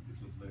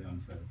this was very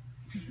unfair.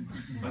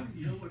 But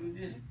you know what it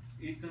is?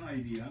 It's an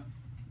idea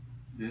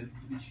that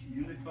which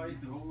unifies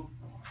the whole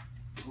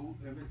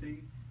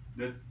everything.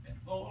 That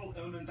all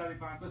elementary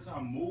particles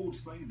are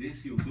modes like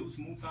this. Those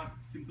modes are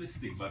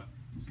simplistic, but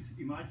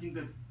imagine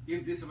that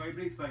if this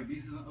vibrates like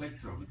this, is an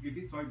electron. If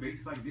it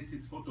vibrates like this,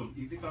 it's photon.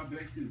 If it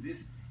vibrates like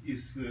this,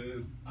 is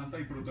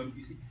antiproton.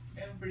 You see,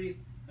 every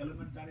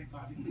elementary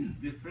particle is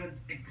different,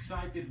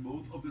 excited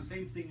mode of the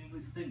same thing in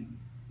this thing.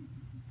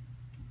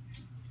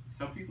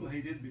 Some people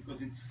hate it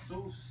because it's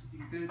so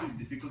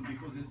incredibly difficult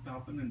because it's to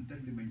happen in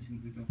 10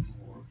 dimensions with a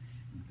 4.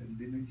 In 10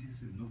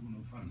 dimensions is no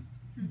fun.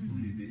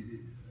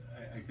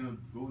 I cannot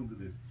go into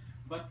this.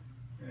 But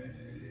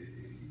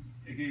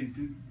again,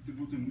 to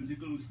go to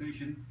musical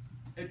illustration,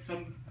 at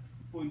some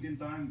point in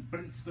time,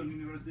 Princeton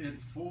University had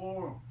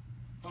 4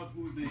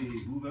 faculty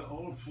who were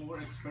all 4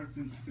 experts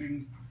in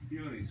string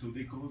theory, so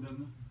they called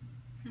them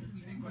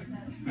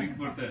string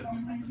quartet.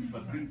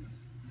 But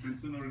since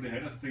Princeton already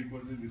had a string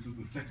quartet, this was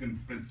the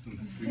second Princeton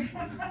string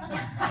quartet.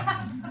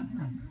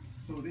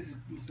 So this is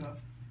two stuff.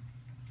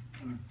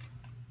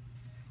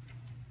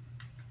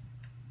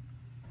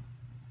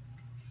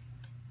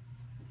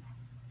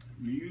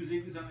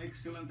 Music is an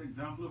excellent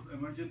example of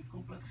emergent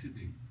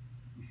complexity.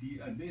 You see,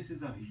 and this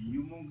is a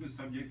humongous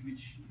subject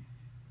which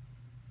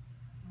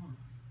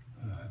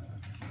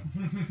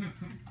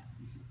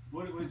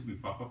what is me?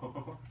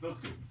 Well,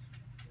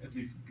 at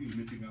least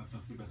limiting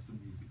ourselves to Western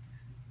music.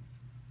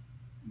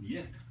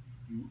 Yet,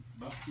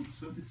 Bach put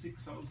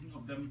 36,000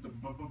 of them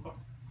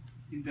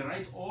in the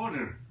right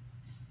order.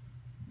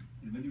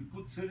 And when you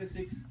put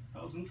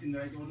 36,000 in the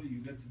right order, you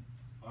get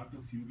part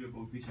of fugue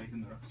about which I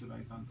can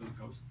rhapsodize until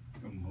cows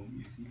come home,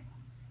 you see.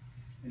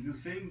 And the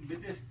same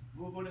with this,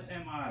 what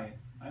am I?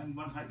 I am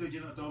one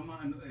hydrogen atom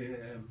and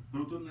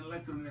proton and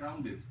electron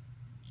around it.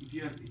 If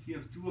you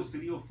have 2 or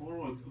 3 or 4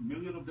 or a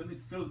million of them,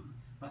 it's still,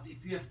 but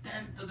if you have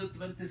 10 to the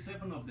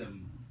 27 of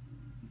them,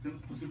 you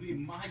cannot possibly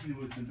imagine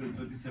what's 10 to the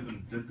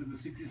 27. 10 to the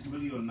 6 is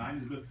million, 9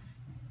 is good.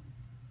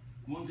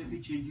 Quantity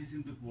changes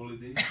into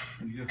quality,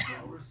 and you have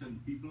flowers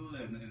and people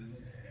and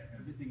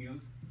everything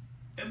else.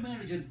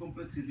 Emergent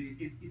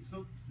complexity, it's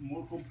not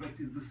more complex,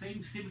 it's the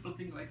same simple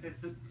thing, like I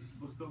said,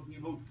 was talking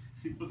about,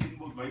 simple thing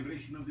about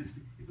vibration of this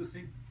thing, it's the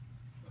same,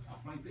 but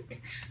applied to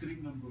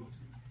extreme number of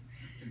things.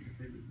 And the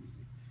same with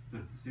music.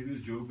 It's a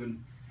serious joke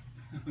when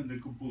the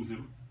composer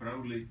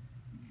proudly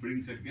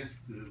brings a guest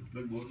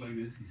blackboard like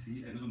this, you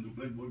see, and on the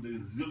blackboard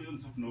there's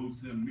zillions of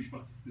notes and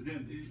mishmash,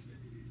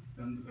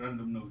 and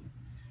random notes.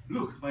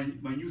 Look,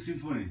 my new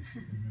symphony.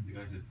 The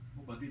guy said,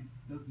 oh, but it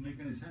doesn't make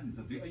any sense.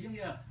 I say, oh,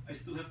 yeah, I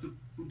still have to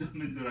put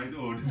them in the right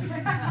order.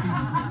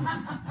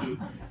 So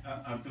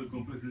until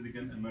complexity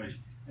can emerge.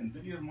 And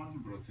then you have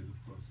Mandelbrot set,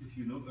 of course. If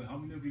you know, how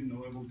many of you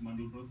know about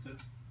Mandelbrot set?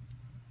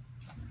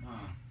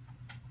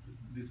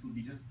 This would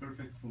be just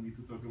perfect for me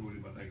to talk about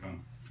it, but I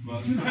can't.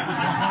 But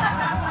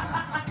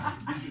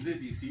this is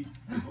it, you see.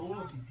 The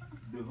whole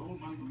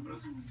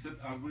Mandelbrot set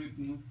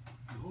algorithm,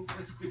 the whole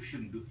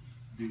prescription,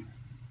 the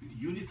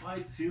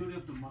unified theory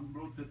of the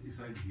Mandelbrot set is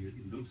right here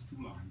in those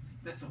 2 lines.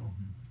 That's all.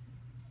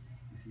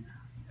 You see?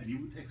 And you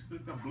would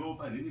expect a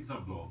blob, and it is a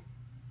blob.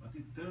 But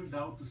it turned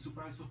out to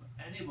surprise of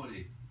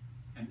anybody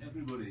and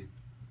everybody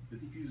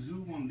that if you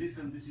zoom on this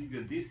and this, you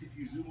get this. If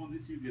you zoom on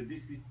this, you get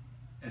this.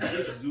 And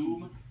this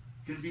zoom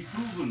can be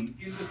proven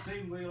in the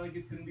same way like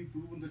it can be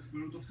proven that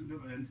square root of 2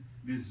 never ends.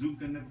 This zoom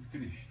can never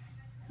finish.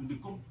 So the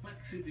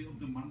complexity of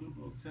the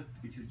Mandelbrot set,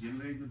 which is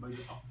generated by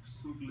the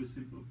absolutely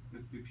simple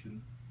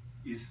prescription,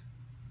 is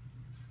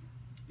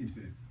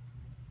infinite.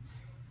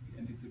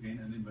 And it's again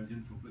an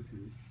emergent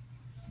complexity.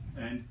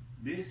 And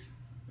this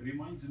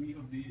reminds me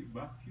of the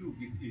Bach fugue.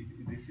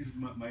 This is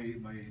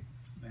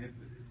I have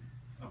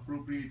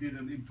appropriated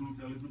and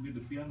improved a little bit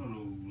the piano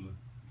roll,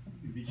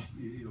 in which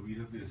you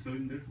have the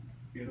cylinder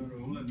piano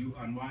roll, and you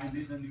unwind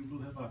it, and you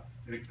will have a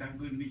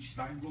rectangle in which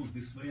time goes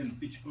this way and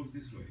pitch goes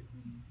this way.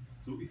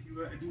 So if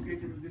you are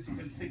educated with this, you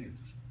can sing it.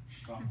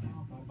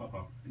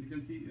 And you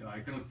can see, I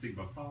cannot sing,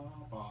 but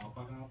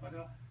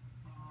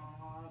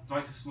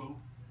twice as slow.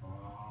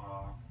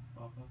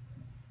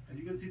 And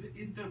you can see the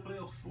interplay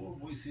of 4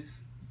 voices.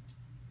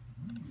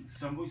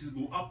 Some voices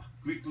go up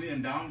quickly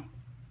and down,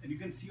 and you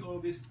can see all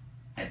this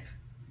at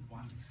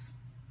once.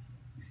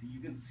 You see, you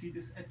can see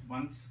this at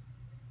once,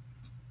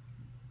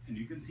 and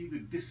you can see the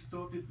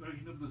distorted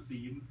version of the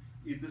theme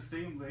in the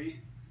same way.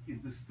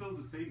 It's still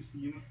the same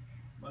theme,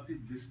 but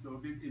it's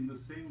distorted in the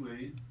same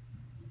way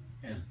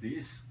as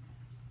this.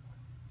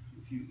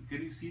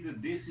 Can you see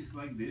that this is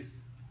like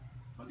this,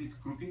 but it's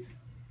crooked?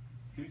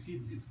 Can you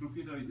see it's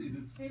crooked, or is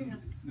it?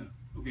 Yes. No.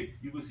 Okay,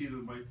 you will see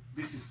that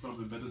this is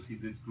probably better see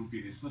that it's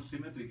crooked. It's not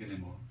symmetric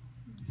anymore.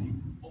 You see,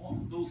 all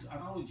those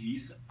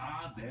analogies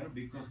are there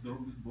because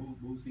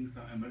both things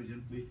are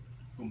emergently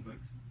complex.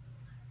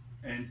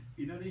 And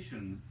in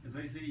addition, as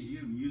I say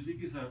here,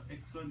 music is an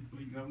excellent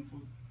playground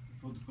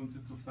for the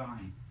concept of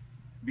time.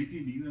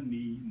 Between you and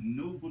me,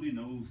 nobody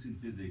knows in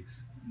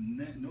physics.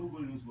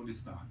 Nobody knows what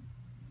is time.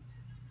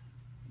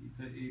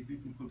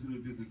 People consider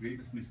this the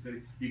greatest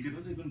mystery. You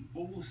cannot even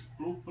pose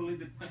properly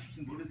the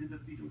question, what is it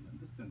that we don't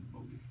understand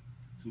about it?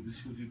 So this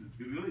shows you that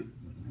we really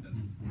don't understand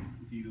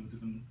it. If you don't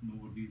even know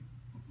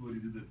what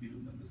is it that we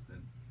don't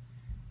understand.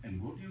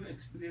 And what you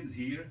experience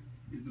here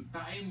is the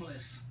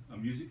timeless.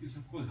 Music is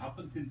of course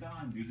happens in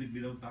time. Music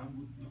without time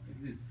would not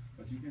exist.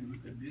 But you can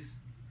look at this,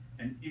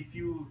 and if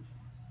you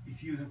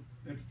have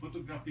a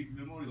photographic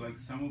memory, like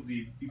some of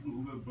the people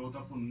who were brought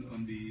up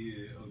on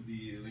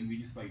the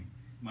languages like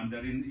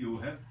Mandarin,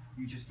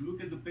 you just look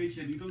at the page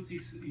and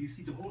you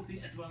see the whole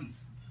thing at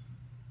once.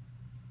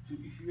 So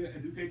if you are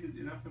educated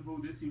enough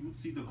about this, you would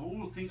see the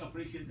whole thing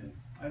appreciated.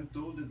 I'm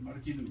told that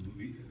Martinu,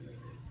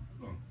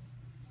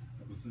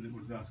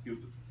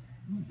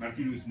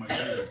 Martinu is my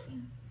favorite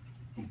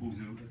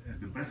composer at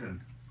the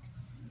present,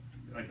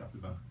 right after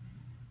Bach.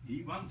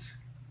 He once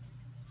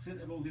said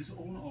about his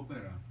own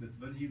opera that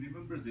when he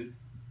remembers it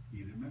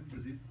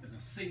as a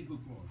single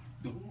chord.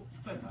 The whole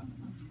opera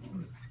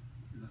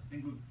is a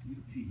single.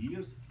 He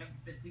hears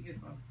everything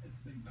at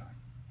the same time.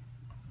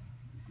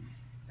 You see?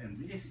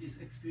 And this is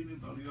extremely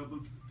valuable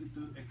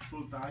to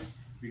explore time,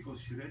 because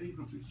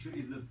Schrödinger picture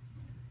is the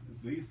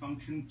wave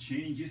function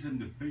changes, and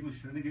the famous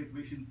Schrödinger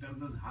equation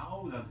tells us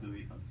how does the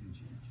wave function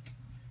change.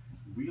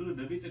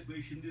 Wheeler-Dewitt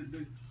equation is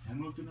the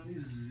Hamiltonian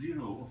is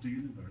zero of the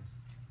universe.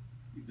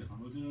 If the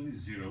Hamiltonian is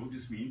zero,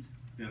 this means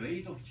the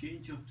rate of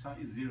change of psi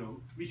is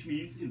zero, which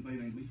means, in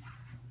plain English,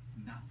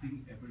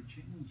 nothing ever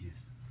changes.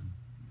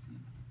 You see?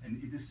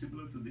 And it is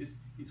similar to this.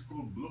 It's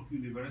called block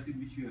universe, in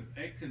which you have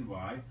x and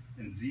y,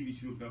 and z,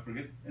 which you will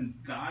forget, and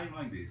time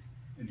like this.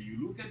 And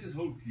you look at this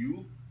whole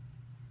cube,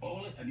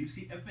 and you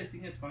see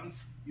everything at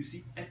once. You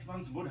see at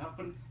once what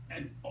happened,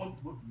 and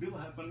what will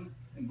happen,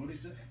 and what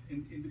is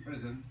in the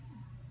present.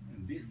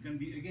 And this can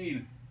be,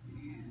 again,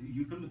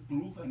 you cannot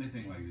prove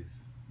anything like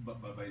this by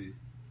this,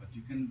 but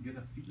you can get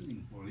a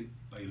feeling for it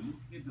by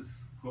looking at the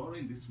score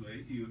in this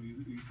way. You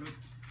can't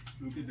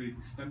look at the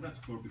standard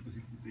score because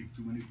it would take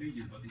too many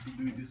pages, but if you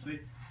do it this way,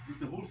 it's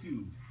the whole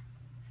fugue.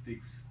 It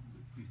takes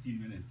 15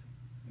 minutes,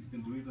 and you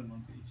can do it on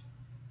one page,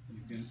 and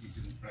you can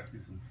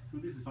practice it. So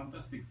this is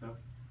fantastic stuff.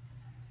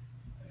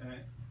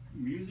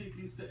 Music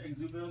is the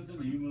exuberance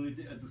and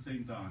humility at the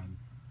same time.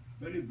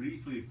 Very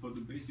briefly, for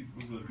the basic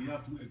problem, we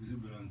are too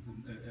exuberant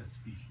as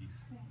species,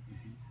 you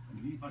see.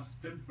 And we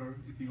must temper,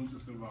 if we want to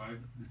survive,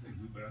 this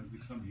exuberance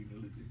with some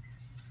humility.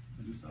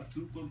 And these are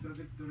two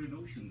contradictory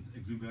notions,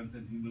 exuberance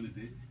and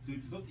humility. So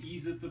it's not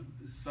easy to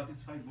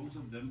satisfy both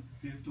of them,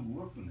 so you have to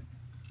work on it.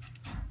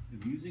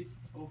 The music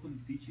often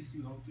teaches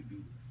you how to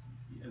do this.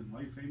 You see. And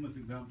my famous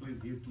example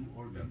is here, two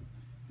organ.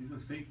 This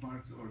is a St.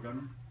 Mark's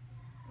organ,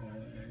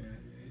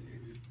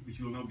 which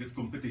will now get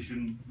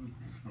competition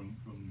from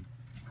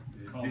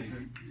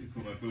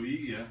a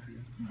colleague, yeah.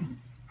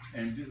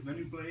 And when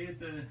you play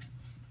it,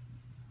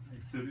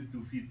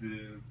 32 feet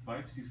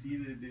pipes, you see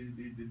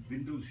the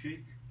windows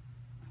shake,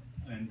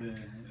 and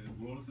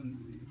walls, and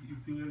you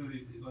feel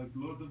like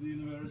Lord of the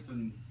Universe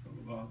and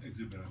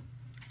exuberant.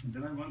 And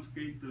then I once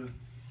came to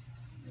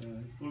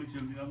College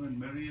of Young and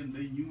Mary, and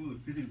they knew the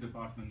physics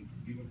department,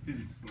 give a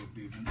physics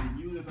program, and they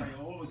knew that I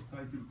always try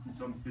to put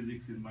some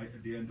physics in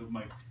at the end of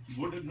my,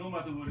 no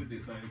matter what it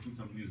is, I put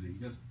some music,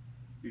 just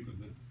because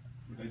that's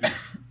what I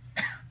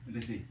do. And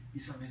they say,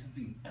 is there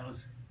something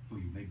else for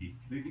you, maybe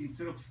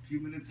instead of a few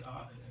minutes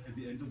at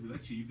the end of the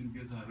lecture, you can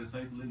get a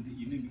recital in the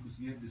evening, because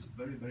we have this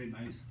very, very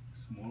nice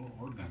small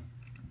organ.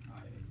 I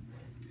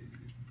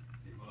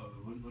say,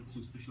 well, what's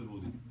so special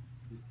about it?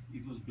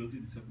 It was built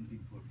in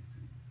 1743.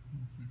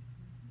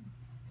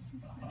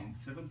 In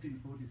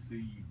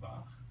 1743,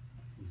 Bach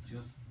was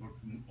just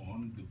working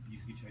on the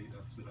piece which I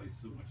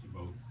emphasized so much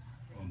about,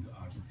 on the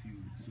art of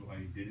fugue. So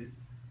I did it,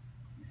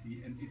 you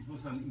see, and it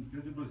was an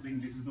incredible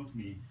thing. This is not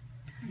me.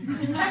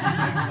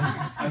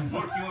 I'm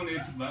working on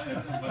it, but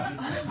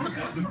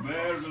the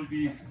bear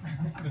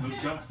will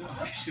jump the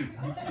action.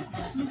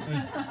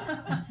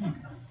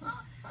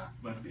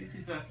 But this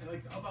is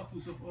like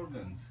abacus of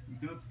organs. You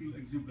cannot feel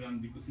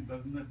exuberant because it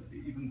doesn't have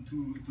even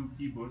two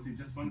keyboards. It's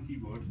just one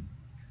keyboard.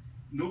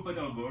 No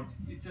pedal board,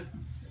 it's just,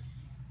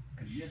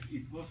 and yet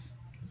it was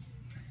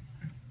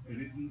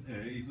written,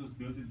 it was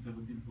built in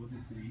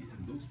 1743,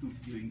 and those two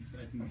feelings,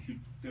 I think, should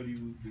tell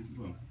you this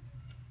one.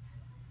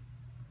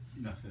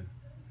 Enough said.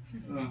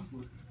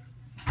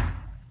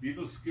 We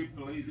will skip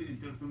a lazy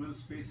interference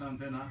space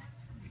antenna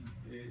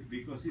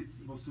because it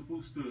was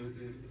supposed to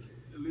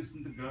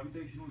listen to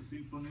gravitational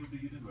symphony of the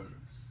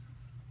universe.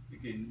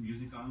 Again,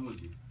 music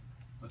analogy.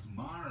 But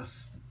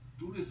Mars,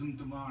 tourism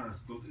to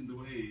Mars got in the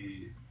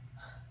way.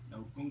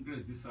 Now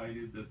Congress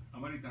decided that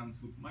Americans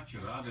would much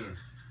rather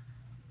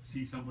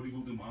see somebody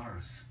go to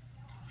Mars.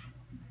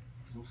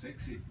 It's more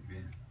sexy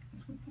again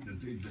than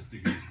to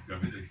investigate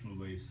gravitational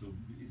waves, so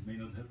it may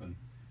not happen.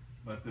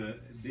 But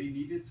they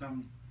needed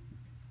some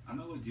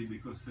analogy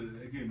because,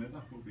 again,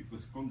 metaphor,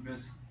 because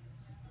Congress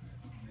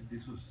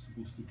this was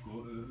supposed to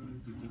cost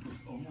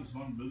almost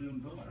 $1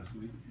 billion. So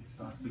it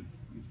started to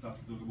talk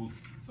about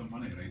some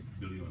money, right?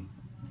 Billion.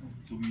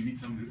 So we need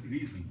some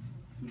reasons.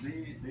 So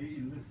they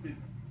invested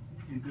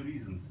into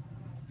reasons.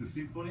 The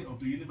Symphony of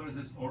the Universe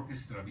as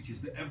orchestra, which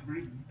is the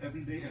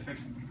everyday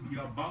effect. You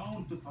are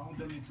bound to find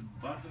them. It's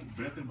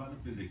bread and butter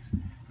physics,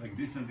 like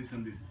this and this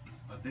and this.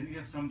 But then you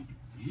have some.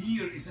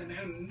 Here is an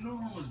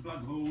enormous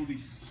black hole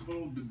which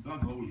swallowed the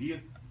black hole.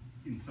 Here,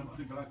 in some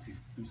other galaxies,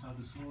 those are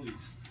the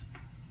soloists.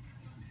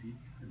 You see,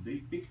 and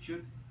they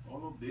pictured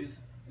all of this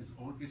as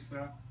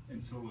orchestra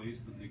and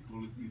soloists, and they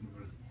call it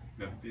universe,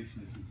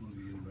 gravitational symphony of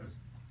the universe.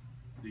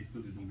 They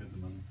still didn't get the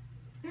money.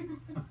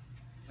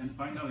 And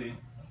finally,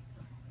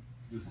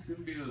 the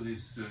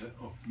symbiosis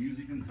of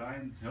music and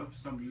science helps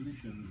some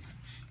musicians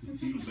to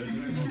feel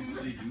better about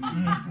what they do.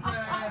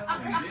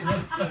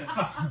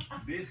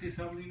 And this is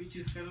something which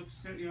is kind of,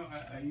 you know,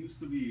 I used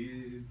to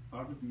be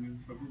part of the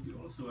music faculty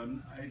also,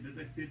 and I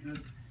detected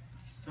that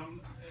some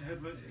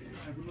have,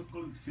 I would not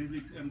call it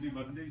physics MD,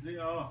 but they say,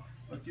 oh,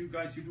 but you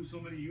guys, you do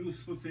so many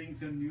useful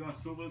things and you are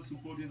so well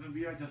supported, and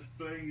we are just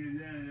playing,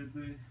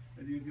 and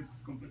you get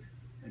complex.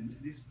 And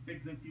this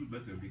makes them feel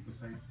better, because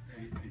I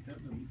tell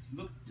them it's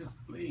not just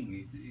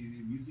playing.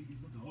 Music is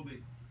not a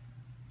hobby.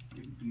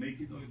 Even to make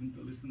it or even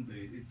to listen to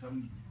it, it's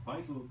some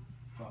vital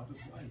part of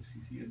life.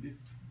 You see, and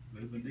this,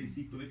 when they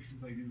see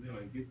collections like this, they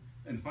like it.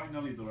 And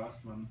finally, the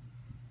last one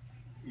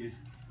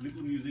is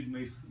little music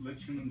makes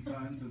lecture on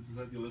science and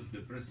society less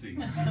depressing.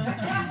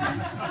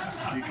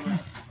 Because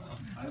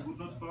I would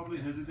not probably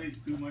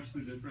hesitate too much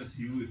to depress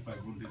you if I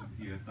wanted to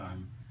hear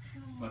time.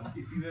 But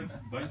if you have a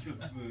bunch of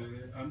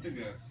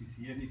undergrads, you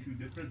see, and if you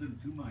depress them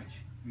too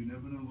much, you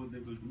never know what they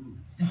will do.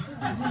 I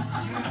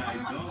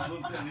don't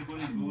want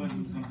anybody to go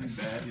and do something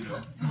bad, you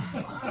know.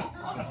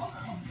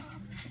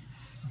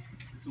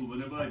 So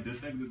whenever I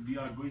detect that we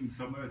are going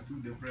somewhere too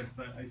depressed,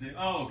 I say,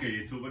 oh,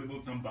 okay, so what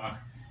about some Bach?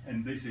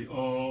 And they say,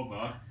 oh,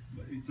 Bach.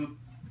 But it's not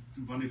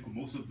too funny for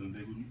most of them.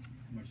 They would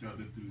much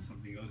rather do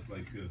something else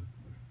like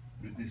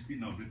Britney Spears.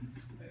 No,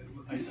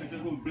 I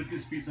just wrote Britney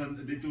Spears, and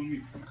they told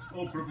me,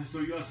 oh,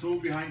 Professor, you are so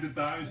behind the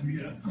times.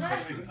 Yeah.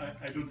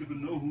 I don't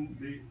even know who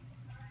they.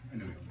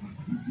 Anyway.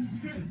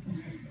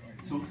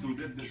 So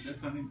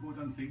that's an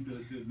important thing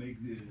to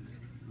make the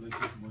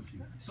lecture more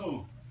cheap.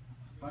 So,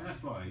 final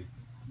slide.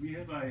 We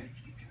have a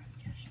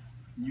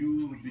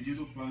new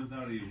digital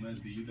planetarium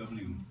at the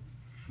UW.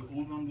 The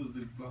old one was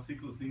the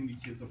classical thing,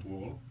 which has a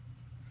ball,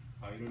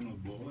 iron or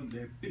ball, and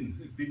there are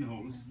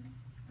pinholes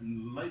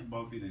and light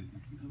bulb in it.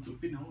 So the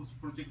pinholes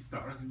project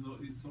stars,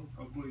 it's so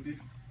calculated,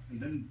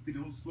 and then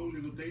pinholes slowly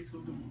rotate,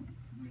 so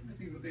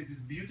everything rotates. It's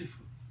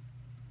beautiful.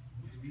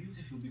 It's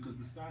beautiful because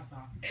the stars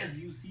are as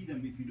you see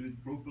them. If you do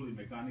it properly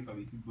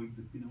mechanically, if you break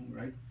the pinhole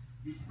right,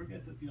 you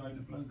forget that you are in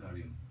a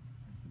planetarium.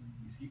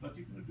 You see, but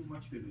you cannot do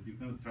much with it. You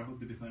cannot travel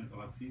to different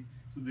galaxies.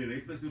 So they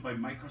replaced it by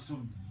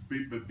Microsoft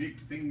big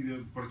thing,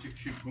 the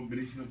projection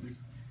combination of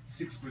these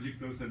 6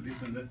 projectors and this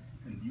and that,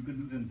 and you can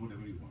do them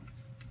whatever you want.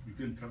 You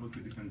can travel to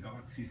different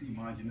galaxies,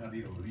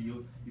 imaginary or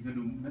real. You can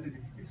do many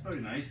things. It's very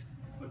nice,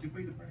 but you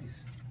pay the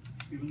price.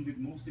 Even with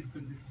most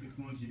expensive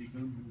technology, you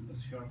can do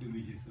as sharp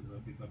images as a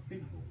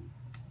pinhole.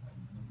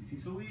 You see,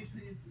 so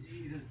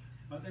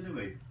but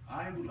anyway,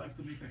 I would like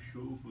to make a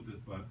show for the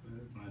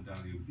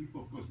planetarium.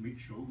 People, of course, make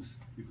shows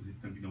because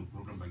it can be now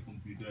programmed by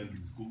computer and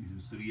it's go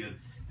industry, and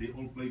they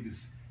all play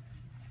this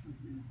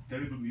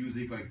terrible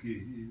music like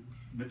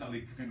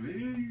metallic kind of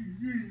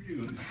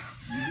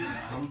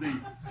how they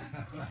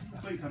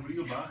play some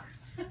real Bach,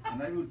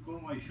 and I would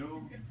call my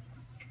show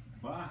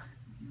Bach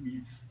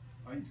meets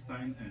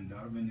Einstein and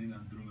Darwin in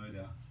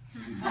Andromeda.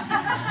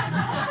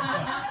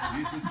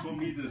 This is for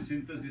me the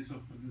synthesis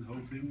of this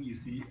whole thing, you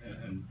see,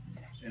 and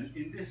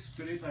in this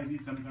spirit I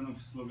need some kind of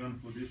slogan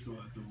for this, so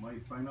my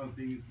final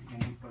thing is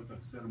almost like a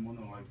sermon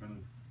or like kind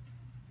of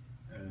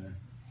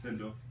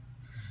send-off.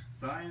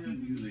 Science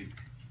and music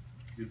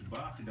with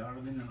Bach,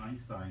 Darwin and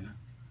Einstein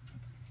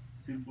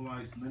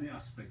symbolize many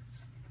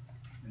aspects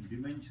and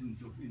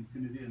dimensions of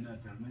infinity and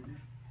eternity,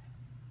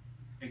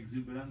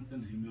 exuberance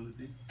and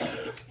humility,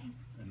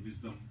 and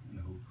wisdom and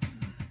hope.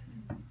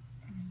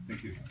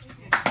 Thank you.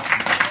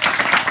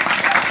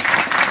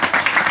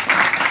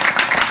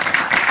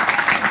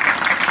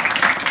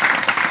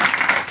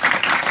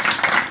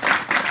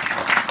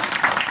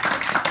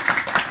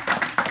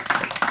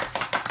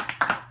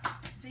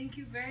 Thank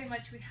you very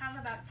much. We have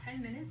about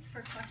 10 minutes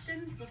for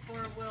questions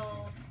before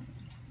we'll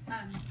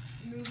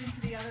move into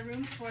the other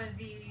room for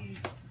the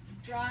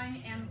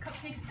drawing and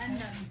cupcakes and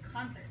the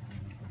concert.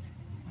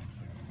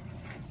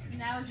 So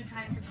now is the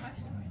time for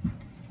questions.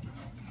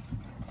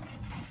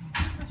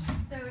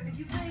 So if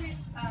you play,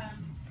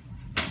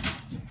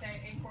 just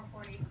say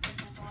A440, for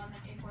example, on the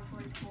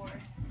A444,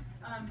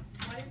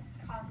 what is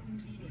causing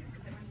beatings? Is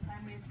it when the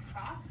sine waves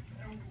cross,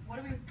 or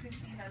what do we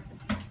perceive as the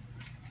beats?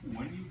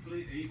 When you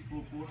play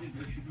A440,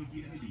 there should not be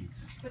any beats.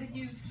 But if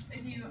you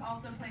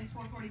also play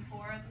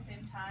 444 at the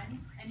same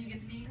time, and you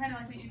get the beat, kind of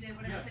like what you did,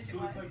 whatever Yeah, pitch so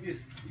it was. it's like this.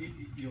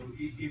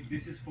 If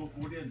this is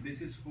 440 and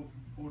this is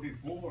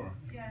 444,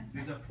 Yeah.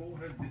 there's a 4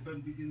 has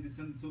different between this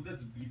and so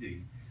that's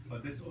beating.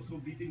 But that's also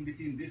beating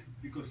between this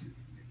because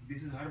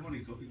this is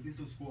harmonic. So if this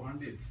was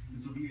 400,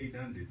 this will be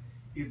 800.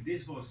 If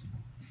this was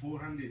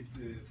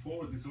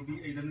 404, this will be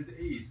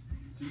 808.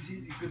 So you see,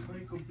 it gets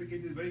very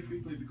complicated very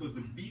quickly because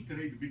the beat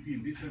rate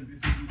between this and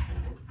this will be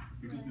 4.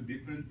 Because the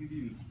difference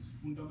between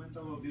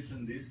fundamental of this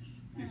and this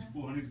is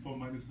 404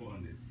 minus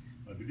 400.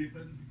 But the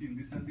difference between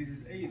this and this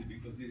is 8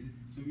 because this is,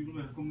 so we will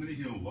have a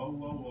combination of wah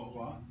wah wah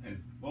wah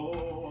and wah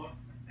wah wah wah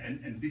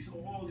and this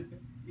all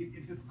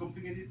it's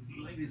complicated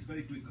like this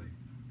very quickly.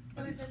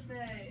 So is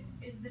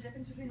the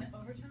difference between the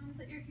overtones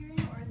that you're hearing,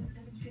 or is it the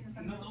difference between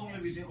the Not fundamental only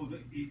pitch?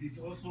 with it's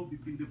also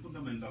between the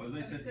fundamental. As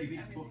I said, So if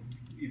it's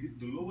it's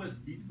the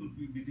lowest beat will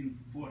be between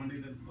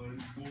 400 and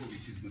 404,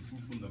 which is the two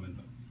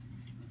fundamentals.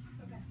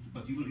 Okay.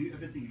 But you will hear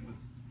everything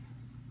else,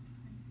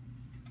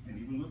 and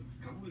you will not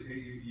come with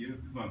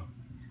well,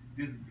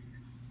 this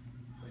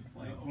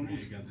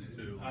almost against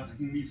two.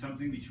 asking me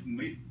something which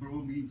may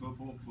probe me for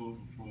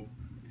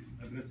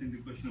addressing the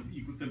question of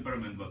equal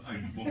temperament, but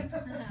I won't.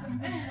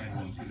 I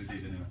won't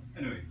irritate anyone.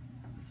 Anyway.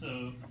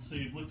 So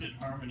you've looked at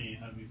harmony.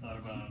 Have you thought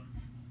about,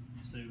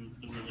 say,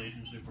 the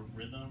relationship of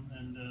rhythm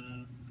and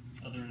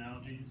other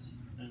analogies?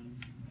 And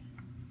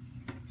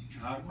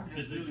Harmony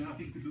has physics? really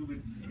nothing to do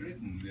with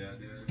rhythm.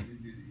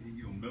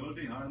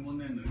 Melody,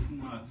 harmony, and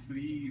rhythm are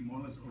three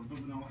more or less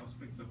orthogonal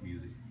aspects of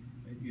music.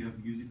 Right? You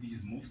have music which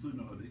is mostly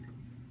melodic,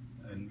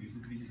 and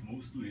music which is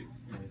mostly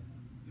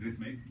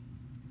rhythmic,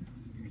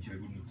 which I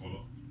wouldn't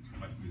call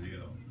much music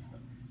at all.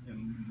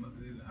 And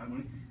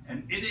harmony.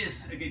 And it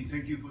is, again,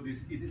 thank you for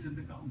this, it is in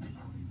the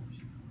counterpoint.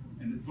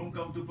 And from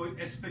counterpoint,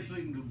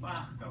 especially in the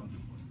Bach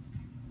counterpoint,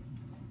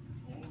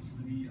 all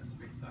three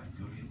aspects are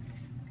joined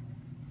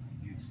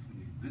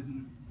beautifully.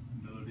 Rhythm,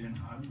 melody, and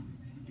harmony.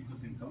 See,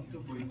 because in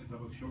counterpoint, as I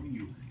was showing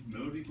you,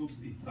 melody goes,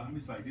 if time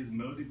is like this,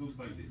 melody goes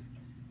like this.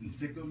 And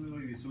second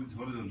melody, so it's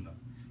horizontal.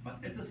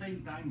 But at the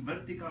same time,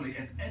 vertically,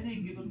 at any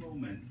given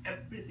moment,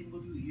 everything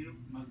what you hear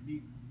must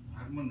be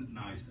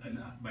harmonized. And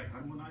by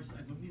harmonized,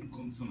 I don't mean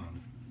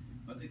consonant.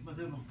 But it must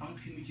have a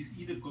function which is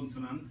either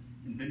consonant,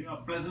 and then you are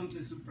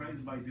pleasantly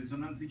surprised by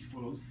dissonance which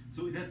follows.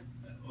 So it has,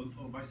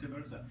 or vice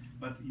versa.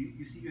 But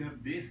you see, you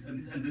have this,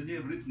 and then you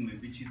have rhythm,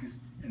 which it is,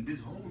 and this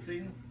whole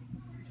thing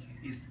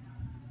is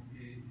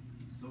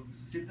so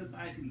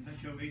synthesized in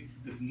such a way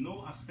that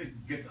no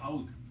aspect gets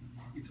out.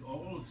 It's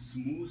all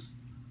smooth.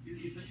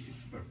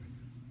 It's perfect.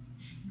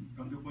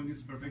 Counterpoint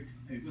is perfect,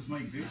 and it was my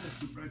greatest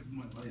surprise of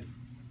my life.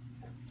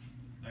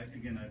 I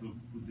will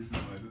put this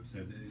on my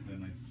website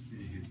when I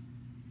finish it.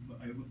 But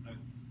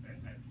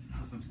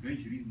for some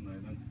strange reason, I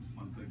went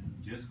on a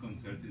jazz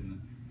concert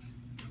in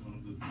one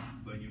of the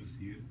venues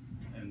here,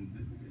 and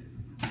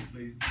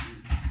the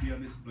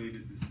pianist played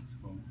the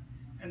saxophone,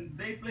 and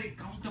they played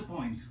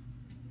counterpoint,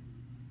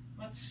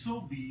 but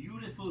so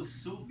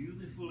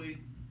beautifully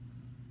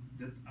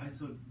that I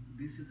thought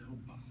this is how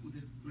Bach would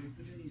have played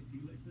today if he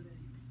lived today.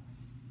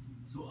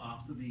 So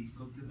after the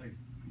concert, I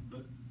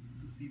got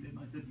to see them.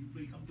 I said, "You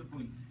play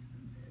counterpoint."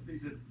 And they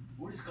said,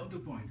 "What is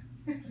counterpoint?"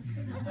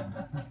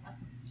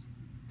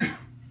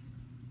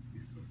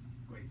 This was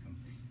quite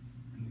something.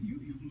 And you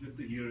will get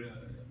to hear,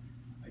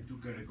 I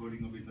took a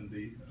recording of it and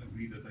they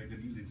agreed that I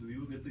can use it, so you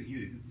will get to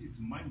hear it. It's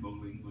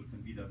mind-boggling what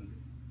can be done.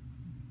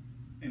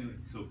 Anyway,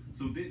 so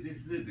this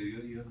is it.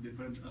 You have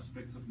different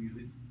aspects of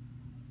music.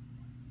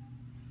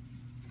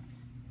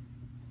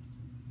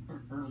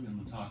 Early in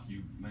the talk,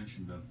 you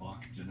mentioned the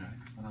Bach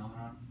genetic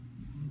phenomenon.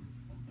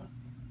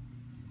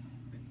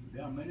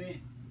 There are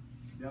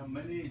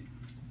many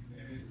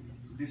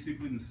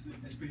disciplines,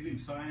 especially in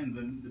science,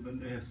 when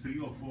they have 3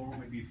 or 4,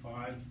 maybe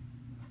 5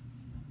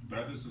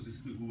 brothers or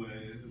sisters who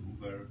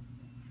were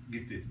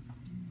gifted.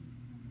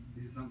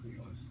 This is something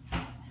else.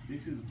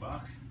 This is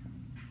Bach's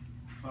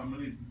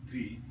family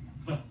tree,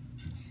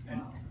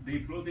 and they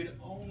plotted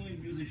only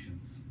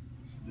musicians.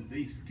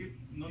 They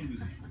skipped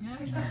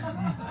non-musicians.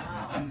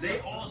 And they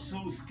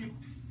also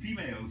skipped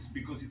females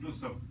because it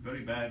was a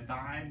very bad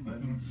time.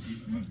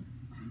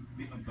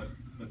 But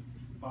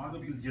part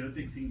of his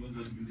genetic thing was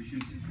that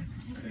musicians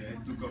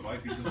took a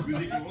wife, which was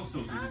music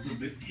also. So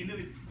they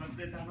innovate, but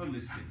they are not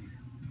listed.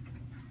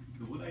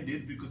 So what I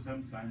did, because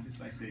I'm a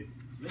scientist, I said,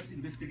 let's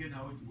investigate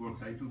how it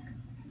works. I took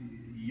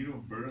year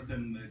of birth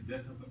and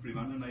death of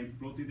everyone, and I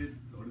plotted it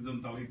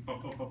horizontally,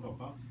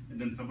 and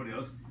then somebody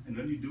else. And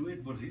when you do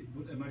it, what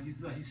emerges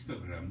is a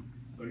histogram,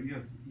 where you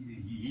have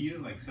year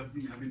like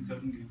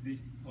 1750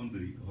 on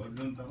the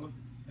horizontal,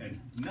 and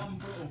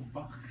number of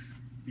Bachs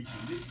which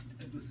lived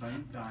at the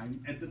same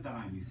time,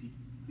 you see.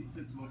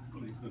 That's what's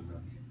called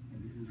histogram,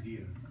 and this is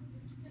here.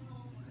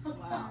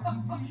 Wow.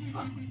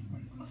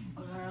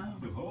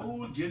 The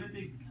whole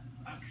genetic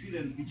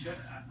accident, which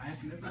I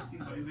have never seen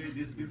by the way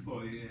this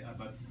before,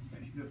 but I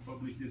should have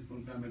published this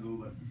long time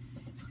ago.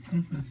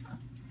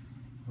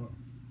 But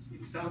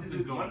it started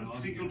with one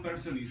single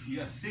person. You see,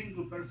 a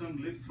single person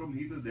lived from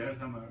here to there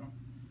somewhere,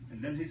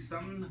 And then his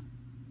son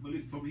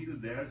lived from here to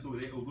there, so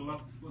they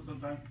overlapped for some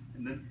time,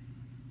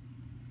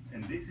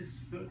 and this is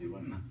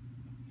 31.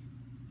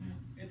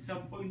 At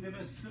some point there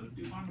were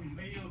 31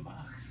 male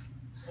Bachs,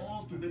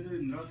 all together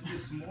in a relatively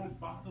small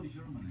part of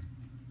Germany.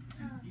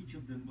 And each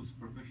of them was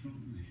professional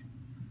musician.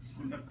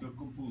 Conductor,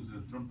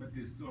 composer,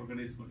 trumpetist,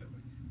 organist, whatever.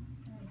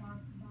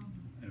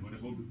 And what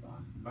about the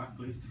Bach? Bach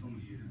lived from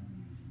here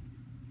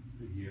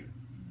to here.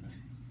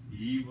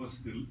 He was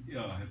still,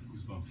 yeah, I have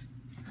goosebumps.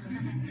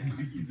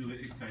 Easily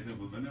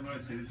excitable. Whenever I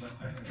say this, I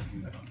have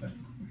goosebumps.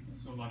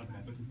 So a lot of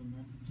nepotism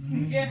then?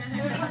 Yeah. How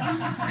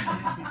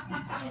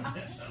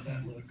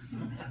that looks.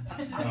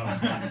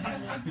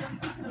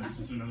 That's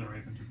just another way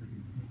of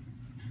interpreting.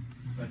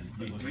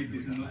 But wait,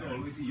 this is not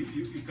always. You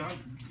can't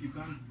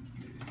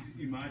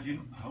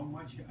imagine how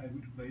much I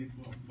would pay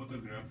for a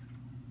photograph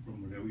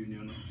from a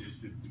reunion of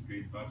this with the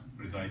great Bach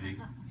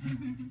presiding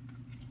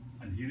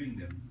and hearing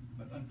them.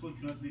 But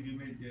unfortunately, we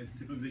made a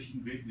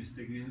civilization great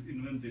mistake. We have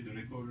invented a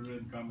recorder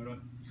and camera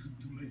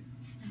too late.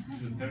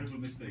 It's a terrible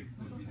mistake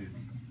what we did.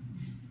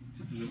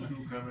 There was no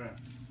camera.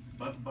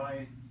 But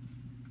by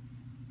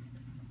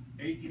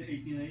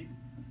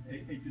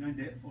 1889,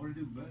 there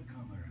already were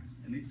cameras.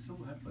 And it so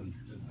happened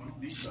that one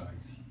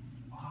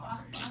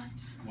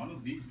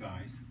of these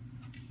guys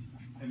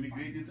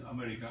emigrated to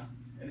America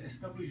and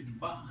established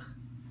Bach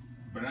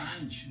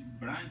branch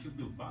of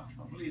the Bach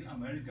family in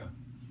America.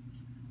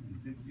 And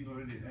since we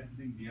already had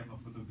them, we have a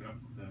photograph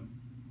of them.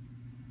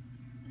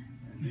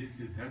 And this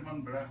is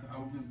Hermann Bach,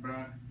 August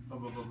Bach, blah,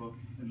 blah, blah, blah.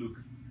 And look,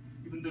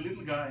 even the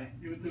little guy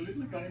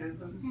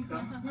has a little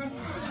thumb.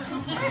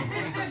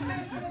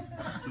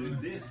 So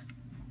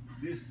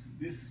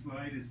this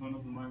slide is one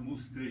of my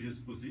most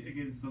treasured possessions.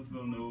 Again, it's not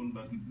well known,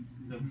 but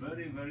it's a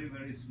very, very,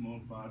 very small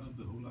part of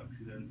the whole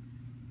accident.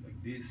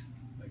 Like this,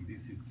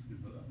 it's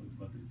fizzled out,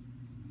 but it's.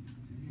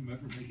 You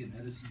ever make an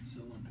Edison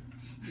cylinder?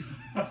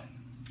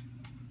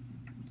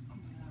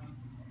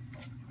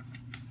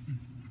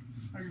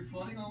 Are you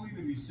plotting only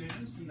the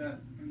musicians in the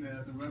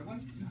red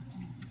one?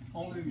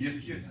 Only the Yes,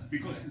 musicians?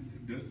 because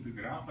the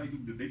graph, I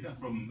took the data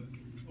from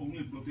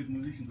only plotted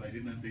musicians. I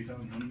didn't have data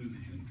on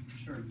non-musicians.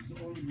 Sure, it's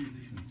all the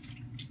musicians.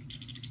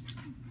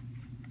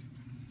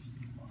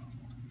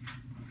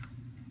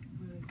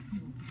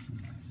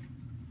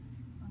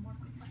 One more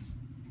quick one.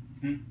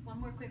 One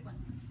more quick one.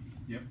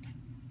 Yep.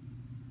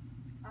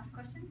 Last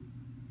question?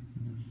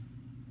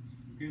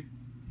 Okay.